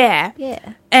mind. Yeah.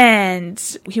 Yeah. And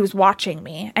he was watching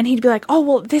me, and he'd be like, oh,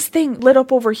 well, this thing lit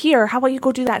up over here. How about you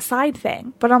go do that side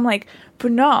thing? But I'm like,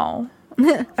 but no.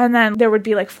 And then there would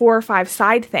be like 4 or 5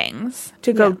 side things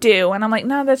to go do. And I'm like,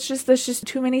 no, that's just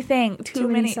too many things. Too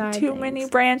many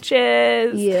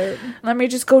branches. Yeah. Let me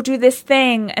just go do this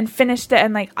thing and finish it.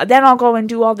 And like, then I'll go and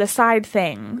do all the side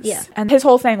things. Yeah. And his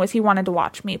whole thing was he wanted to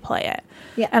watch me play it.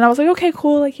 Yeah. And I was like, okay,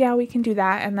 cool. Like, yeah, we can do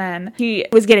that. And then he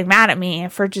was getting mad at me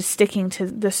for just sticking to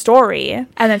the story. And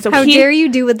then so How dare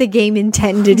you do what the game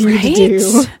intended you to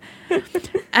do?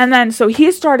 And then so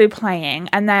he started playing,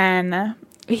 and then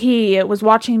he was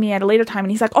watching me at a later time,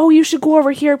 and he's like, oh, you should go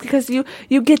over here because you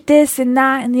get this and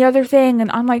that and the other thing. And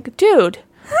I'm like, dude,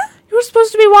 you were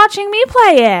supposed to be watching me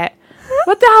play it.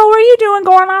 What the hell were you doing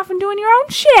going off and doing your own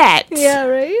shit? Yeah,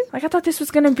 right? Like, I thought this was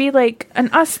going to be like an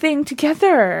us thing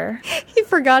together. He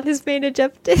forgot his main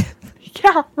objective.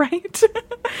 Yeah, right?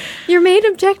 Your main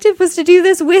objective was to do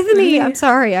this with me. I'm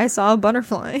sorry, I saw a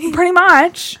butterfly. Pretty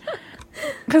much.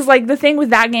 Because, like, the thing with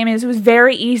that game is it was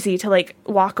very easy to, like,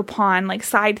 walk upon, like,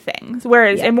 side things.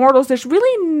 Whereas Immortals, there's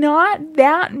really not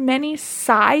that many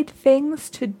side things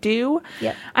to do.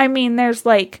 Yep. I mean, there's,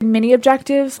 like, mini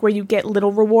objectives where you get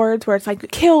little rewards where it's, like,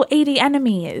 kill 80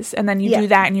 enemies. And then you do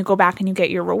that and you go back and you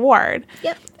get your reward.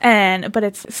 Yep. But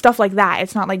it's stuff like that.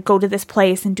 It's not, like, go to this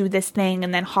place and do this thing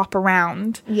and then hop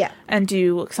around. Yeah. And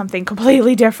do something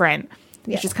completely different.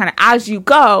 Yeah. It's just kind of as you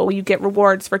go, you get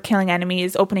rewards for killing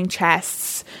enemies, opening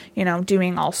chests,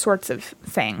 doing all sorts of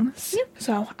things. Yep.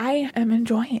 So I am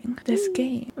enjoying this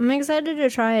game. I'm excited to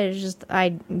try it. It's just I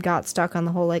got stuck on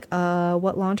the whole like,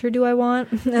 what launcher do I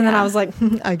want? And then I was like,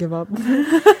 I give up.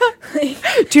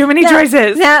 Too many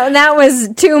choices. That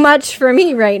was too much for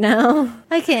me right now.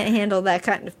 I can't handle that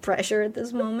kind of pressure at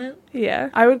this moment. Yeah,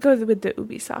 I would go with the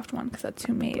Ubisoft one because that's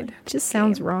who made. It just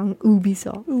sounds wrong.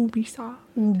 Ubisoft.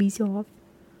 Ubisoft.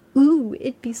 Ooh,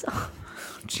 it'd be soft.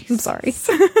 Jesus. I'm sorry.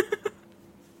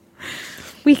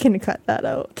 We can cut that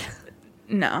out.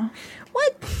 No.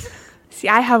 What? See,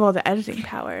 I have all the editing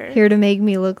power. Here to make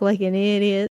me look like an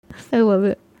idiot. I love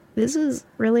it. This is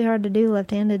really hard to do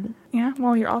left-handed. Yeah,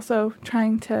 well, you're also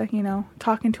trying to,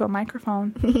 talk into a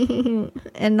microphone.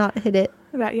 And not hit it.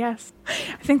 That, yes.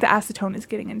 I think the acetone is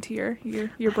getting into your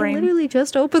brain. I literally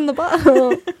just opened the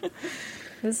bottle.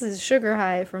 This is sugar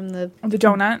high from the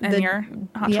donut and your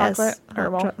hot chocolate.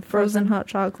 Frozen hot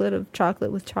chocolate of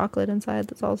chocolate with chocolate inside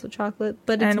that's also chocolate.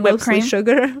 But it's and whipped mostly cream.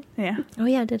 Sugar. Yeah. Oh,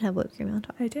 yeah, I did have whipped cream on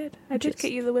top. I did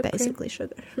get you the whipped cream. Basically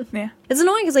sugar. Yeah. It's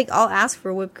annoying because, like, I'll ask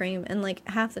for whipped cream and, like,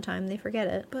 half the time they forget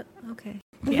it. But, okay.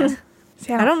 Yeah.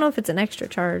 See, I don't know if it's an extra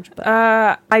charge, but...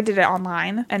 I did it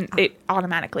online, and it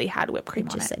automatically had whipped cream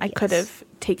on it. I could have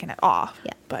taken it off,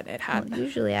 but it had... Well,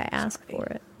 usually I ask for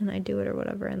it, and I do it or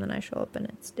whatever, and then I show up, and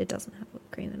it doesn't have whipped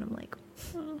cream, and I'm like,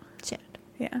 shit.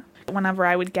 Yeah. Whenever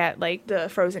I would get, like, the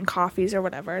frozen coffees or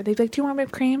whatever, they'd be like, do you want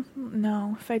whipped cream?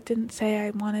 No. If I didn't say I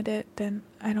wanted it, then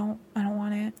I don't want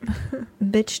on it.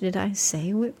 Bitch, did I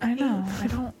say whipped cream? I know. I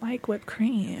don't like whipped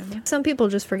cream. Some people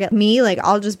just forget. Me, like,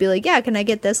 I'll just be like, yeah, can I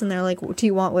get this? And they're like, do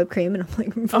you want whipped cream? And I'm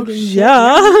like, Oh, shit.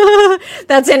 yeah.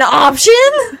 That's an option?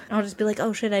 I'll just be like,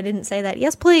 oh, shit, I didn't say that.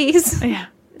 Yes, please. Yeah.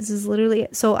 This is literally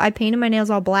it. So I painted my nails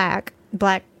all black,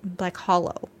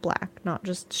 hollow black, not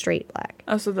just straight black.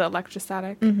 Oh, so the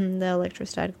electrostatic? The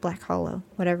electrostatic black hollow,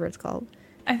 whatever it's called.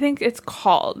 I think it's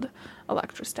called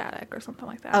electrostatic or something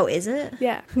like that. Oh, is it?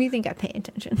 Yeah. Who do you think I pay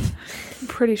attention? I'm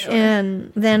pretty sure.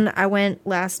 And then I went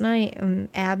last night and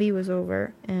Abby was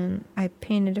over and I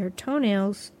painted her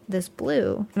toenails this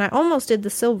blue. And I almost did the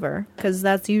silver because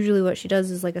that's usually what she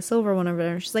does is like a silver one over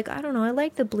there. And she's like, I don't know, I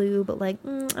like the blue, but like,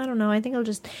 I don't know, I think I'll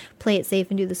just play it safe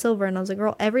and do the silver. And I was like,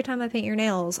 girl, every time I paint your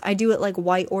nails, I do it like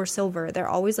white or silver. They're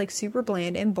always like super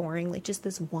bland and boring, like just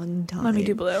this one time. Let me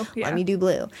do blue. Yeah. Let me do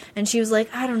blue. And she was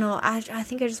like, I don't know, I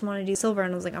think I just want to do silver.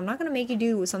 And I was like, I'm not going to make you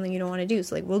do something you don't want to do.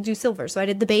 So like, we'll do silver. So I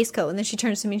did the base coat. And then she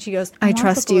turns to me and she goes, I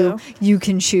trust you. You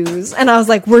can choose. And I was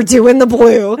like, we're doing the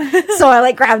blue. So I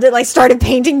like grabbed it, like started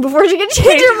painting before she could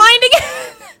change her mind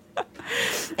again.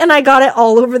 And I got it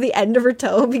all over the end of her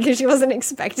toe because she wasn't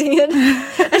expecting it.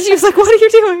 And she was like, what are you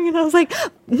doing? And I was like,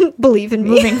 believe in me.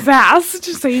 Moving fast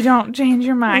just so you don't change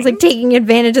your mind. I was like taking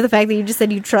advantage of the fact that you just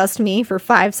said you trust me for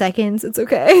 5 seconds. It's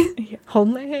okay. Yeah. Hold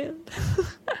my hand.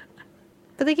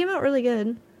 But they came out really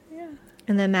good. Yeah.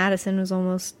 And then Madison was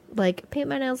almost like, paint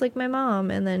my nails like my mom.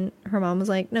 And then her mom was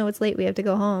like, no, it's late. We have to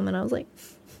go home. And I was like,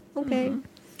 okay. Mm-hmm.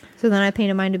 So then I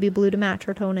painted mine to be blue to match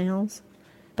her toenails.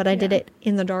 But I did it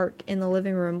in the dark in the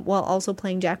living room while also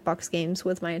playing Jackbox games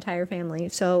with my entire family.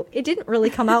 So it didn't really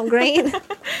come out great.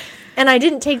 And I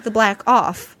didn't take the black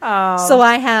off. Oh. So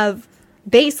I have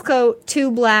base coat, 2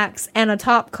 blacks, and a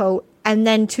top coat. And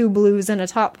then 2 blues and a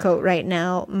top coat right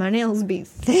now. My nails be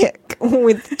thick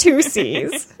with 2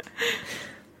 C's.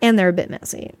 And they're a bit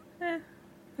messy.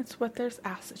 That's what there's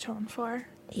acetone for.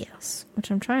 Yes,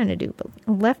 which I'm trying to do, but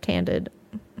left-handed,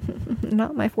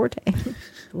 not my forte.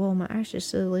 Well, my eyes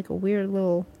just did like a weird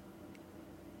little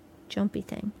jumpy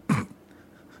thing. Did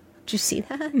you see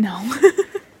that? No.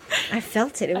 I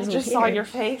felt it. It was I just weird. saw your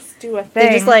face do a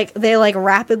thing. They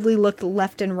rapidly looked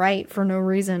left and right for no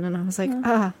reason, and I was like,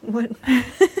 what?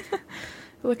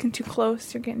 Looking too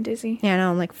close, you're getting dizzy. Yeah,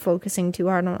 no, I'm like focusing too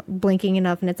hard, I'm not blinking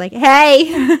enough, and it's like,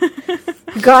 hey,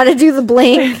 gotta do the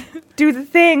blink. Do the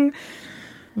thing.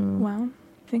 Well,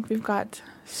 I think we've got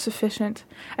sufficient.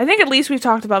 I think at least we've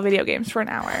talked about video games for an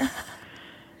hour.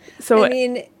 So I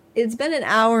mean, it's been an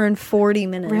hour and 40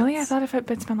 minutes. Really? I thought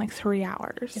it's been like 3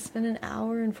 hours. It's been an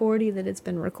hour and 40 that it's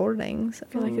been recording. So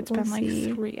I feel like it's been like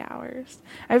 3 hours.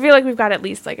 I feel like we've got at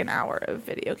least like an hour of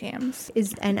video games.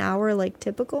 Is an hour like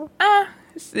typical?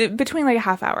 Between like a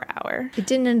half hour. It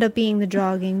didn't end up being the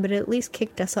jogging, but it at least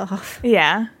kicked us off.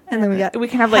 Yeah. And then we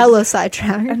can have like hella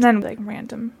sidetracked. And then like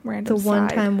random the one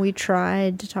time we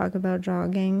tried to talk about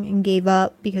jogging and gave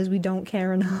up because we don't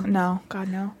care enough. No, God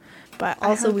no. But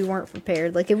also we weren't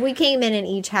prepared. Like if we came in and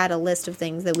each had a list of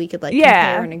things that we could like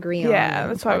compare and agree on. Yeah,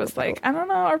 that's why I was like, I don't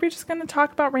know, are we just going to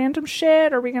talk about random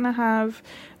shit? Or are we going to have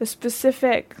a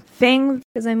specific thing?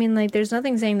 Because I mean, like, there's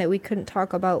nothing saying that we couldn't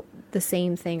talk about the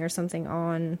same thing or something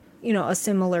on, you know, a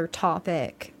similar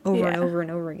topic over and over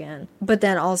and over again. But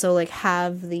then also like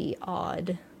have the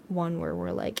odd one where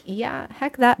we're like, yeah,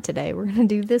 heck that today. We're going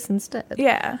to do this instead.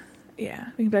 Yeah. Yeah.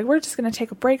 We can be like, we're just going to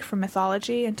take a break from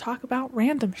mythology and talk about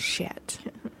random shit.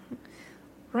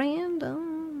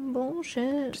 Random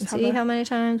bullshit. See how many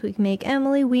times we can make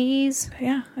Emily wheeze.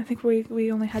 Yeah. I think we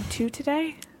only had 2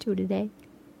 today. 2 today.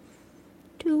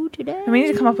 2 today. And we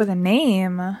need to come up with a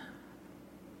name.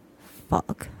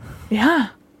 Fuck. Yeah.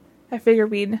 I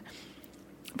figured we'd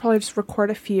probably just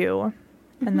record a few.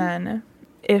 And then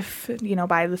if, you know,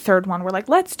 by the 3rd one we're like,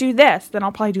 let's do this, then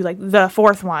I'll probably do like the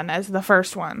 4th one as the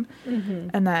first one.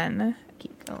 And then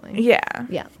keep going. Yeah.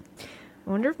 Yeah. I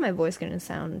wonder if my voice is going to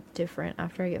sound different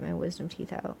after I get my wisdom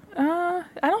teeth out. I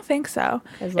don't think so.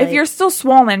 Like, if you're still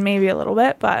swollen, maybe a little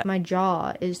bit, but my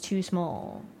jaw is too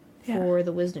small for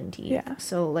the wisdom teeth. Yeah.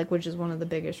 So, like, which is one of the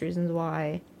biggest reasons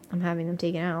why I'm having them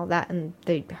taken out. That and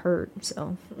they hurt.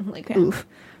 So, like, oof.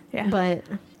 Yeah. But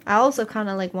I also kind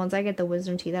of, like, once I get the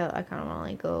wisdom teeth out, I kind of want to,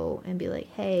 like, go and be like,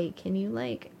 hey, can you,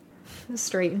 like,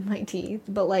 straighten my teeth,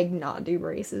 but, like, not do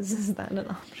braces? Is that an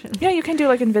option? Yeah, you can do,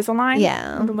 like, Invisalign.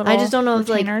 Yeah. I just don't know if,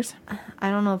 like, I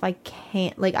don't know if I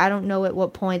can't, like, I don't know at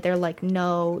what point they're like,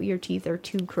 no, your teeth are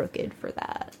too crooked for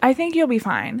that. I think you'll be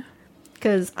fine.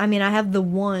 Because, I mean, I have the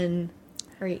one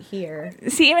right here.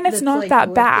 See, even it's not like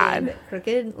that bad.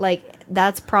 Crooked, like,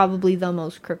 that's probably the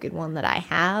most crooked one that I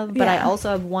have, but I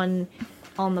also have one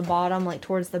on the bottom, like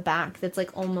towards the back, that's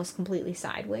like almost completely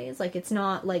sideways. Like it's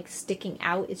not like sticking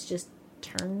out, it's just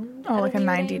turned. Oh, like a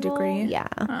 90 angle. degree.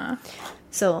 Yeah.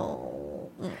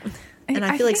 So, and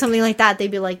I feel like something like that,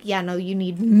 they'd be like, yeah, no, you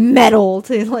need metal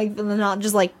to like, not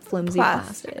just like flimsy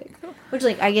plastic. Which,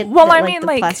 like, I get. Well, that, I mean, the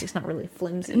like, plastic's not really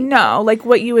flimsy. No, like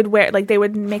what you would wear, like they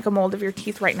would make a mold of your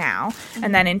teeth right now,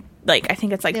 and then in like I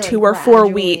think it's like 2 or 4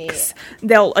 weeks,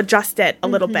 they'll adjust it a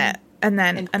little bit, and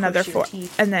then another 4,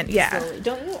 and then slowly.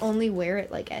 Don't you only wear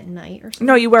it like at night or something?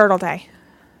 No, you wear it all day.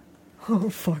 Oh,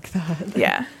 fuck that.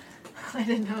 Yeah. I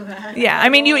didn't know that. Yeah, I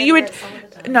mean, you would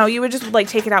you would just like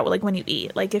take it out like when you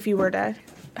eat, like if you were to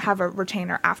have a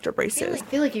retainer after braces. I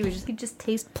feel like you just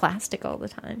taste plastic all the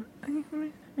time.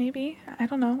 Maybe. I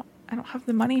don't know. I don't have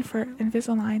the money for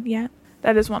Invisalign yet.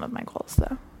 That is one of my goals,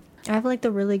 though. I have like the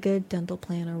really good dental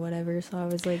plan or whatever, so I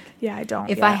was like, yeah, I don't.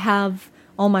 If I have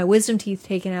all my wisdom teeth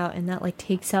taken out, and that like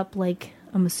takes up like,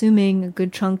 I'm assuming, a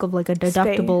good chunk of like a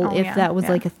deductible that was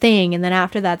like a thing, and then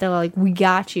after that they're like, we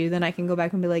got you, then I can go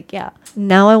back and be like, yeah,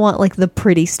 now I want like the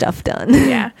pretty stuff done.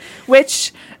 Yeah,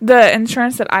 which the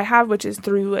insurance that I have, which is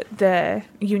through the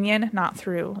union, not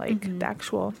through like the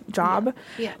actual job,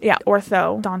 yeah,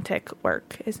 orthodontic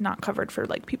work is not covered for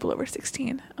like people over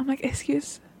 16. I'm like,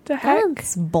 excuse the heck?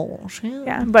 That's bullshit.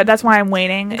 Yeah, but that's why I'm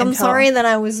waiting. Like, I'm sorry that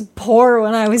I was poor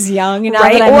when I was young, and now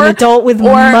that I'm an adult with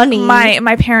money.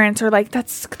 My parents are like,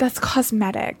 that's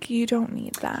cosmetic. You don't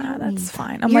need that. That's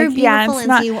fine. I'm like, yeah, it's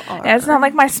not. Yeah, it's not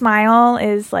like my smile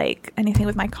is like anything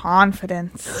with my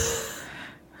confidence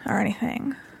or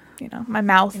anything. You know, my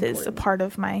mouth is a part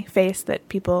of my face that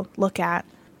people look at.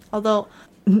 Although,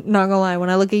 not gonna lie,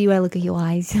 when I look at you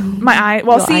eyes. My eye.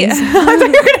 Well, see, I thought you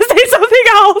were gonna say something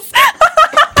else.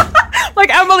 Like,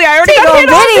 Emily, I already got hit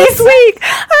on this week.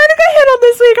 I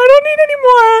don't need any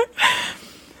more.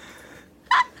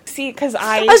 See, because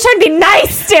I was trying to be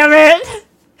nice, damn it.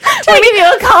 Trying to give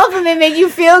you a compliment, make you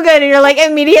feel good, and you're like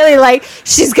immediately like,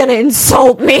 she's gonna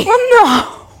insult me. Well,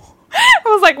 no. I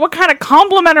was like, what kind of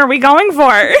compliment are we going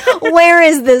for? Where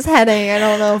is this heading? I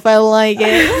don't know if I like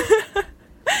it.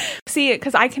 See,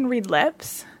 because I can read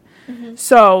lips.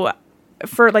 So,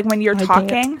 for like when you're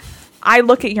talking, I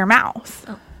look at your mouth.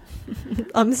 Oh.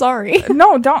 I'm sorry.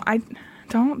 No,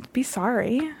 don't be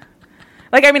sorry.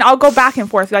 Like, I mean, I'll go back and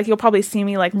forth. Like, you'll probably see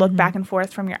me like look back and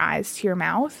forth from your eyes to your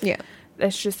mouth. Yeah.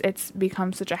 It's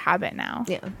become such a habit now.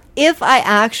 Yeah. If I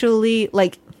actually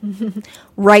like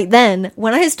right then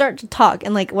when I start to talk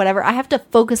and like whatever, I have to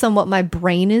focus on what my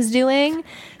brain is doing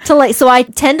to like, so I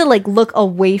tend to like look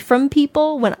away from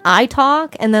people when I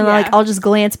talk, and then like I'll just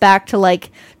glance back to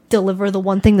like deliver the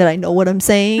one thing that I know what I'm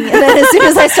saying, and then as soon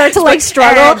as I start to like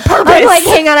struggle, I'm like,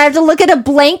 hang on, I have to look at a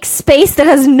blank space that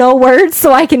has no words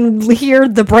so I can hear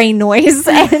the brain noise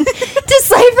and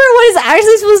decipher what is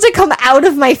actually supposed to come out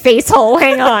of my face hole.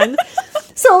 Hang on.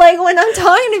 So, like, when I'm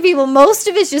talking to people, most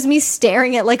of it's just me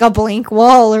staring at, like, a blank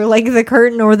wall or, like, the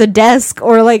curtain or the desk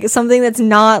or, like, something that's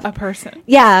not... a person.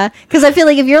 Yeah, because I feel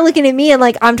like if you're looking at me and,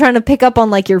 like, I'm trying to pick up on,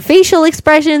 like, your facial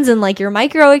expressions and, like, your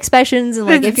micro expressions and,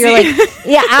 like, if you're, like...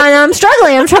 Yeah, and I'm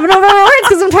struggling. I'm tripping over my words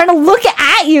because I'm trying to look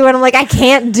at you and I'm like, I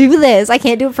can't do this. I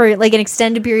can't do it for, like, an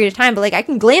extended period of time. But, like, I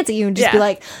can glance at you and just be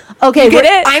like, okay,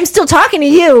 I'm still talking to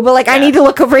you, but, like, I need to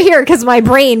look over here because my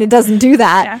brain, it doesn't do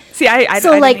that. Yeah. See, I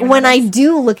so, like, when I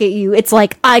do look at you, it's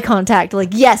like eye contact. Like,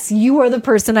 yes, you are the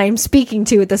person I'm speaking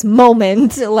to at this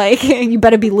moment. Like, you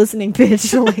better be listening,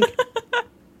 bitch. Like,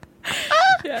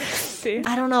 yeah. See,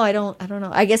 I don't know. I don't know.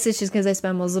 I guess it's just because I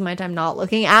spend most of my time not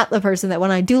looking at the person, that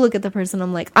when I do look at the person,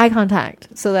 I'm like, eye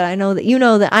contact, so that I know that you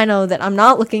know that I know that I'm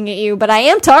not looking at you, but I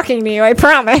am talking to you. I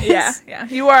promise. Yeah.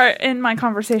 You are in my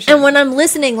conversation. And when I'm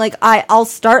listening, like, I'll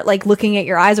start like looking at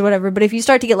your eyes or whatever. But if you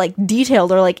start to get like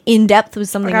detailed or like in depth with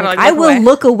something, like, I will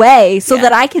look away so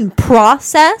that I can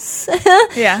process.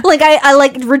 Yeah. Like I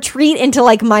like retreat into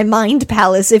like my mind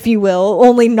palace, if you will,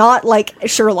 only not like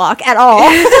Sherlock at all.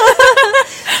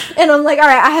 And I'm like, all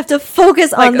right, I have to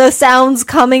focus on the sounds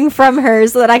coming from her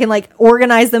so that I can like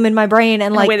organize them in my brain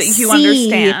and like way that you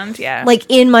understand. Yeah. Like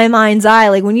in my mind's eye,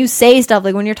 like when you say stuff,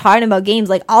 like when you're talking about games,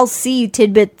 like I'll see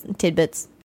tidbits.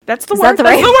 That's the word. That's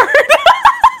the word.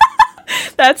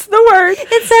 That's the word.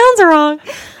 It sounds wrong.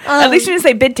 At least you didn't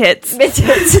say bid tits. Bid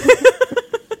tits.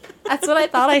 That's what I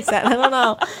thought I said. I don't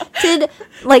know.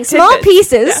 Small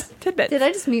pieces. Yeah, tidbits. Did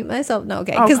I just mute myself? No,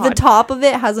 okay. Because the top of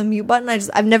it has a mute button.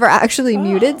 I've never actually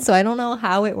muted, so I don't know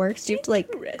how it works. Do you have to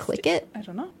like click it? I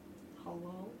don't know.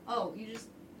 Hello? Oh, you just...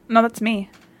 No, that's me.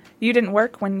 You didn't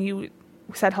work when you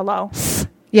said hello.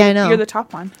 Yeah, I know. You're the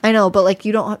top one. I know, but like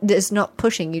you don't... It's not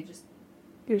pushing. You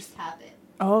just tap it.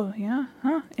 Oh, yeah.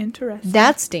 Huh. Interesting.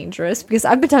 That's dangerous because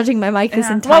I've been touching my mic this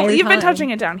entire time. Well, you've been touching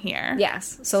it down here.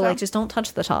 Yes. So, like, just don't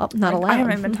touch the top. Not allowed. I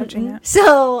haven't been touching it.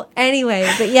 So, anyway,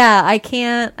 but yeah, I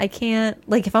can't,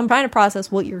 like, if I'm trying to process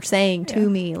what you're saying to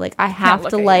me, like, I have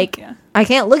to, like, I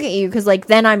can't look at you because, like,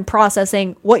 then I'm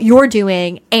processing what you're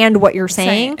doing and what you're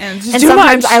saying. And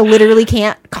sometimes I literally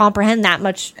can't comprehend that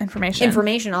much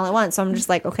information all at once. So I'm just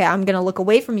like, okay, I'm going to look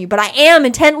away from you. But I am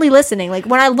intently listening. Like,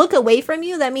 when I look away from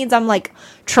you, that means I'm, like,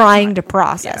 trying to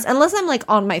process. Yeah. Unless I'm, like,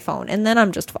 on my phone. And then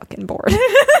I'm just fucking bored.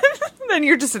 Then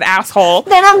you're just an asshole.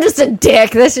 Then I'm just a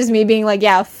dick. That's just me being like,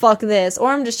 yeah, fuck this. Or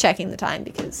I'm just checking the time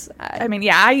because I mean,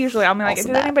 yeah, I'll be like, did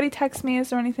anybody text me? Is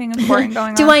there anything important going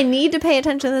on? Do I need to pay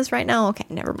attention to this right now? Okay,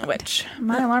 never mind. Which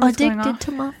my alarm is going off addicted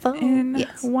to my phone in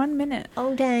 1 minute.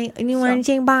 Oh, dang. And you want to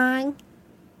say bye?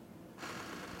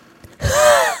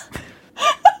 I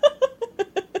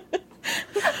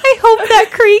hope that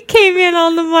creak came in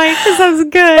on the mic because that was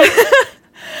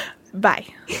good. Bye.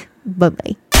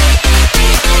 Bye-bye.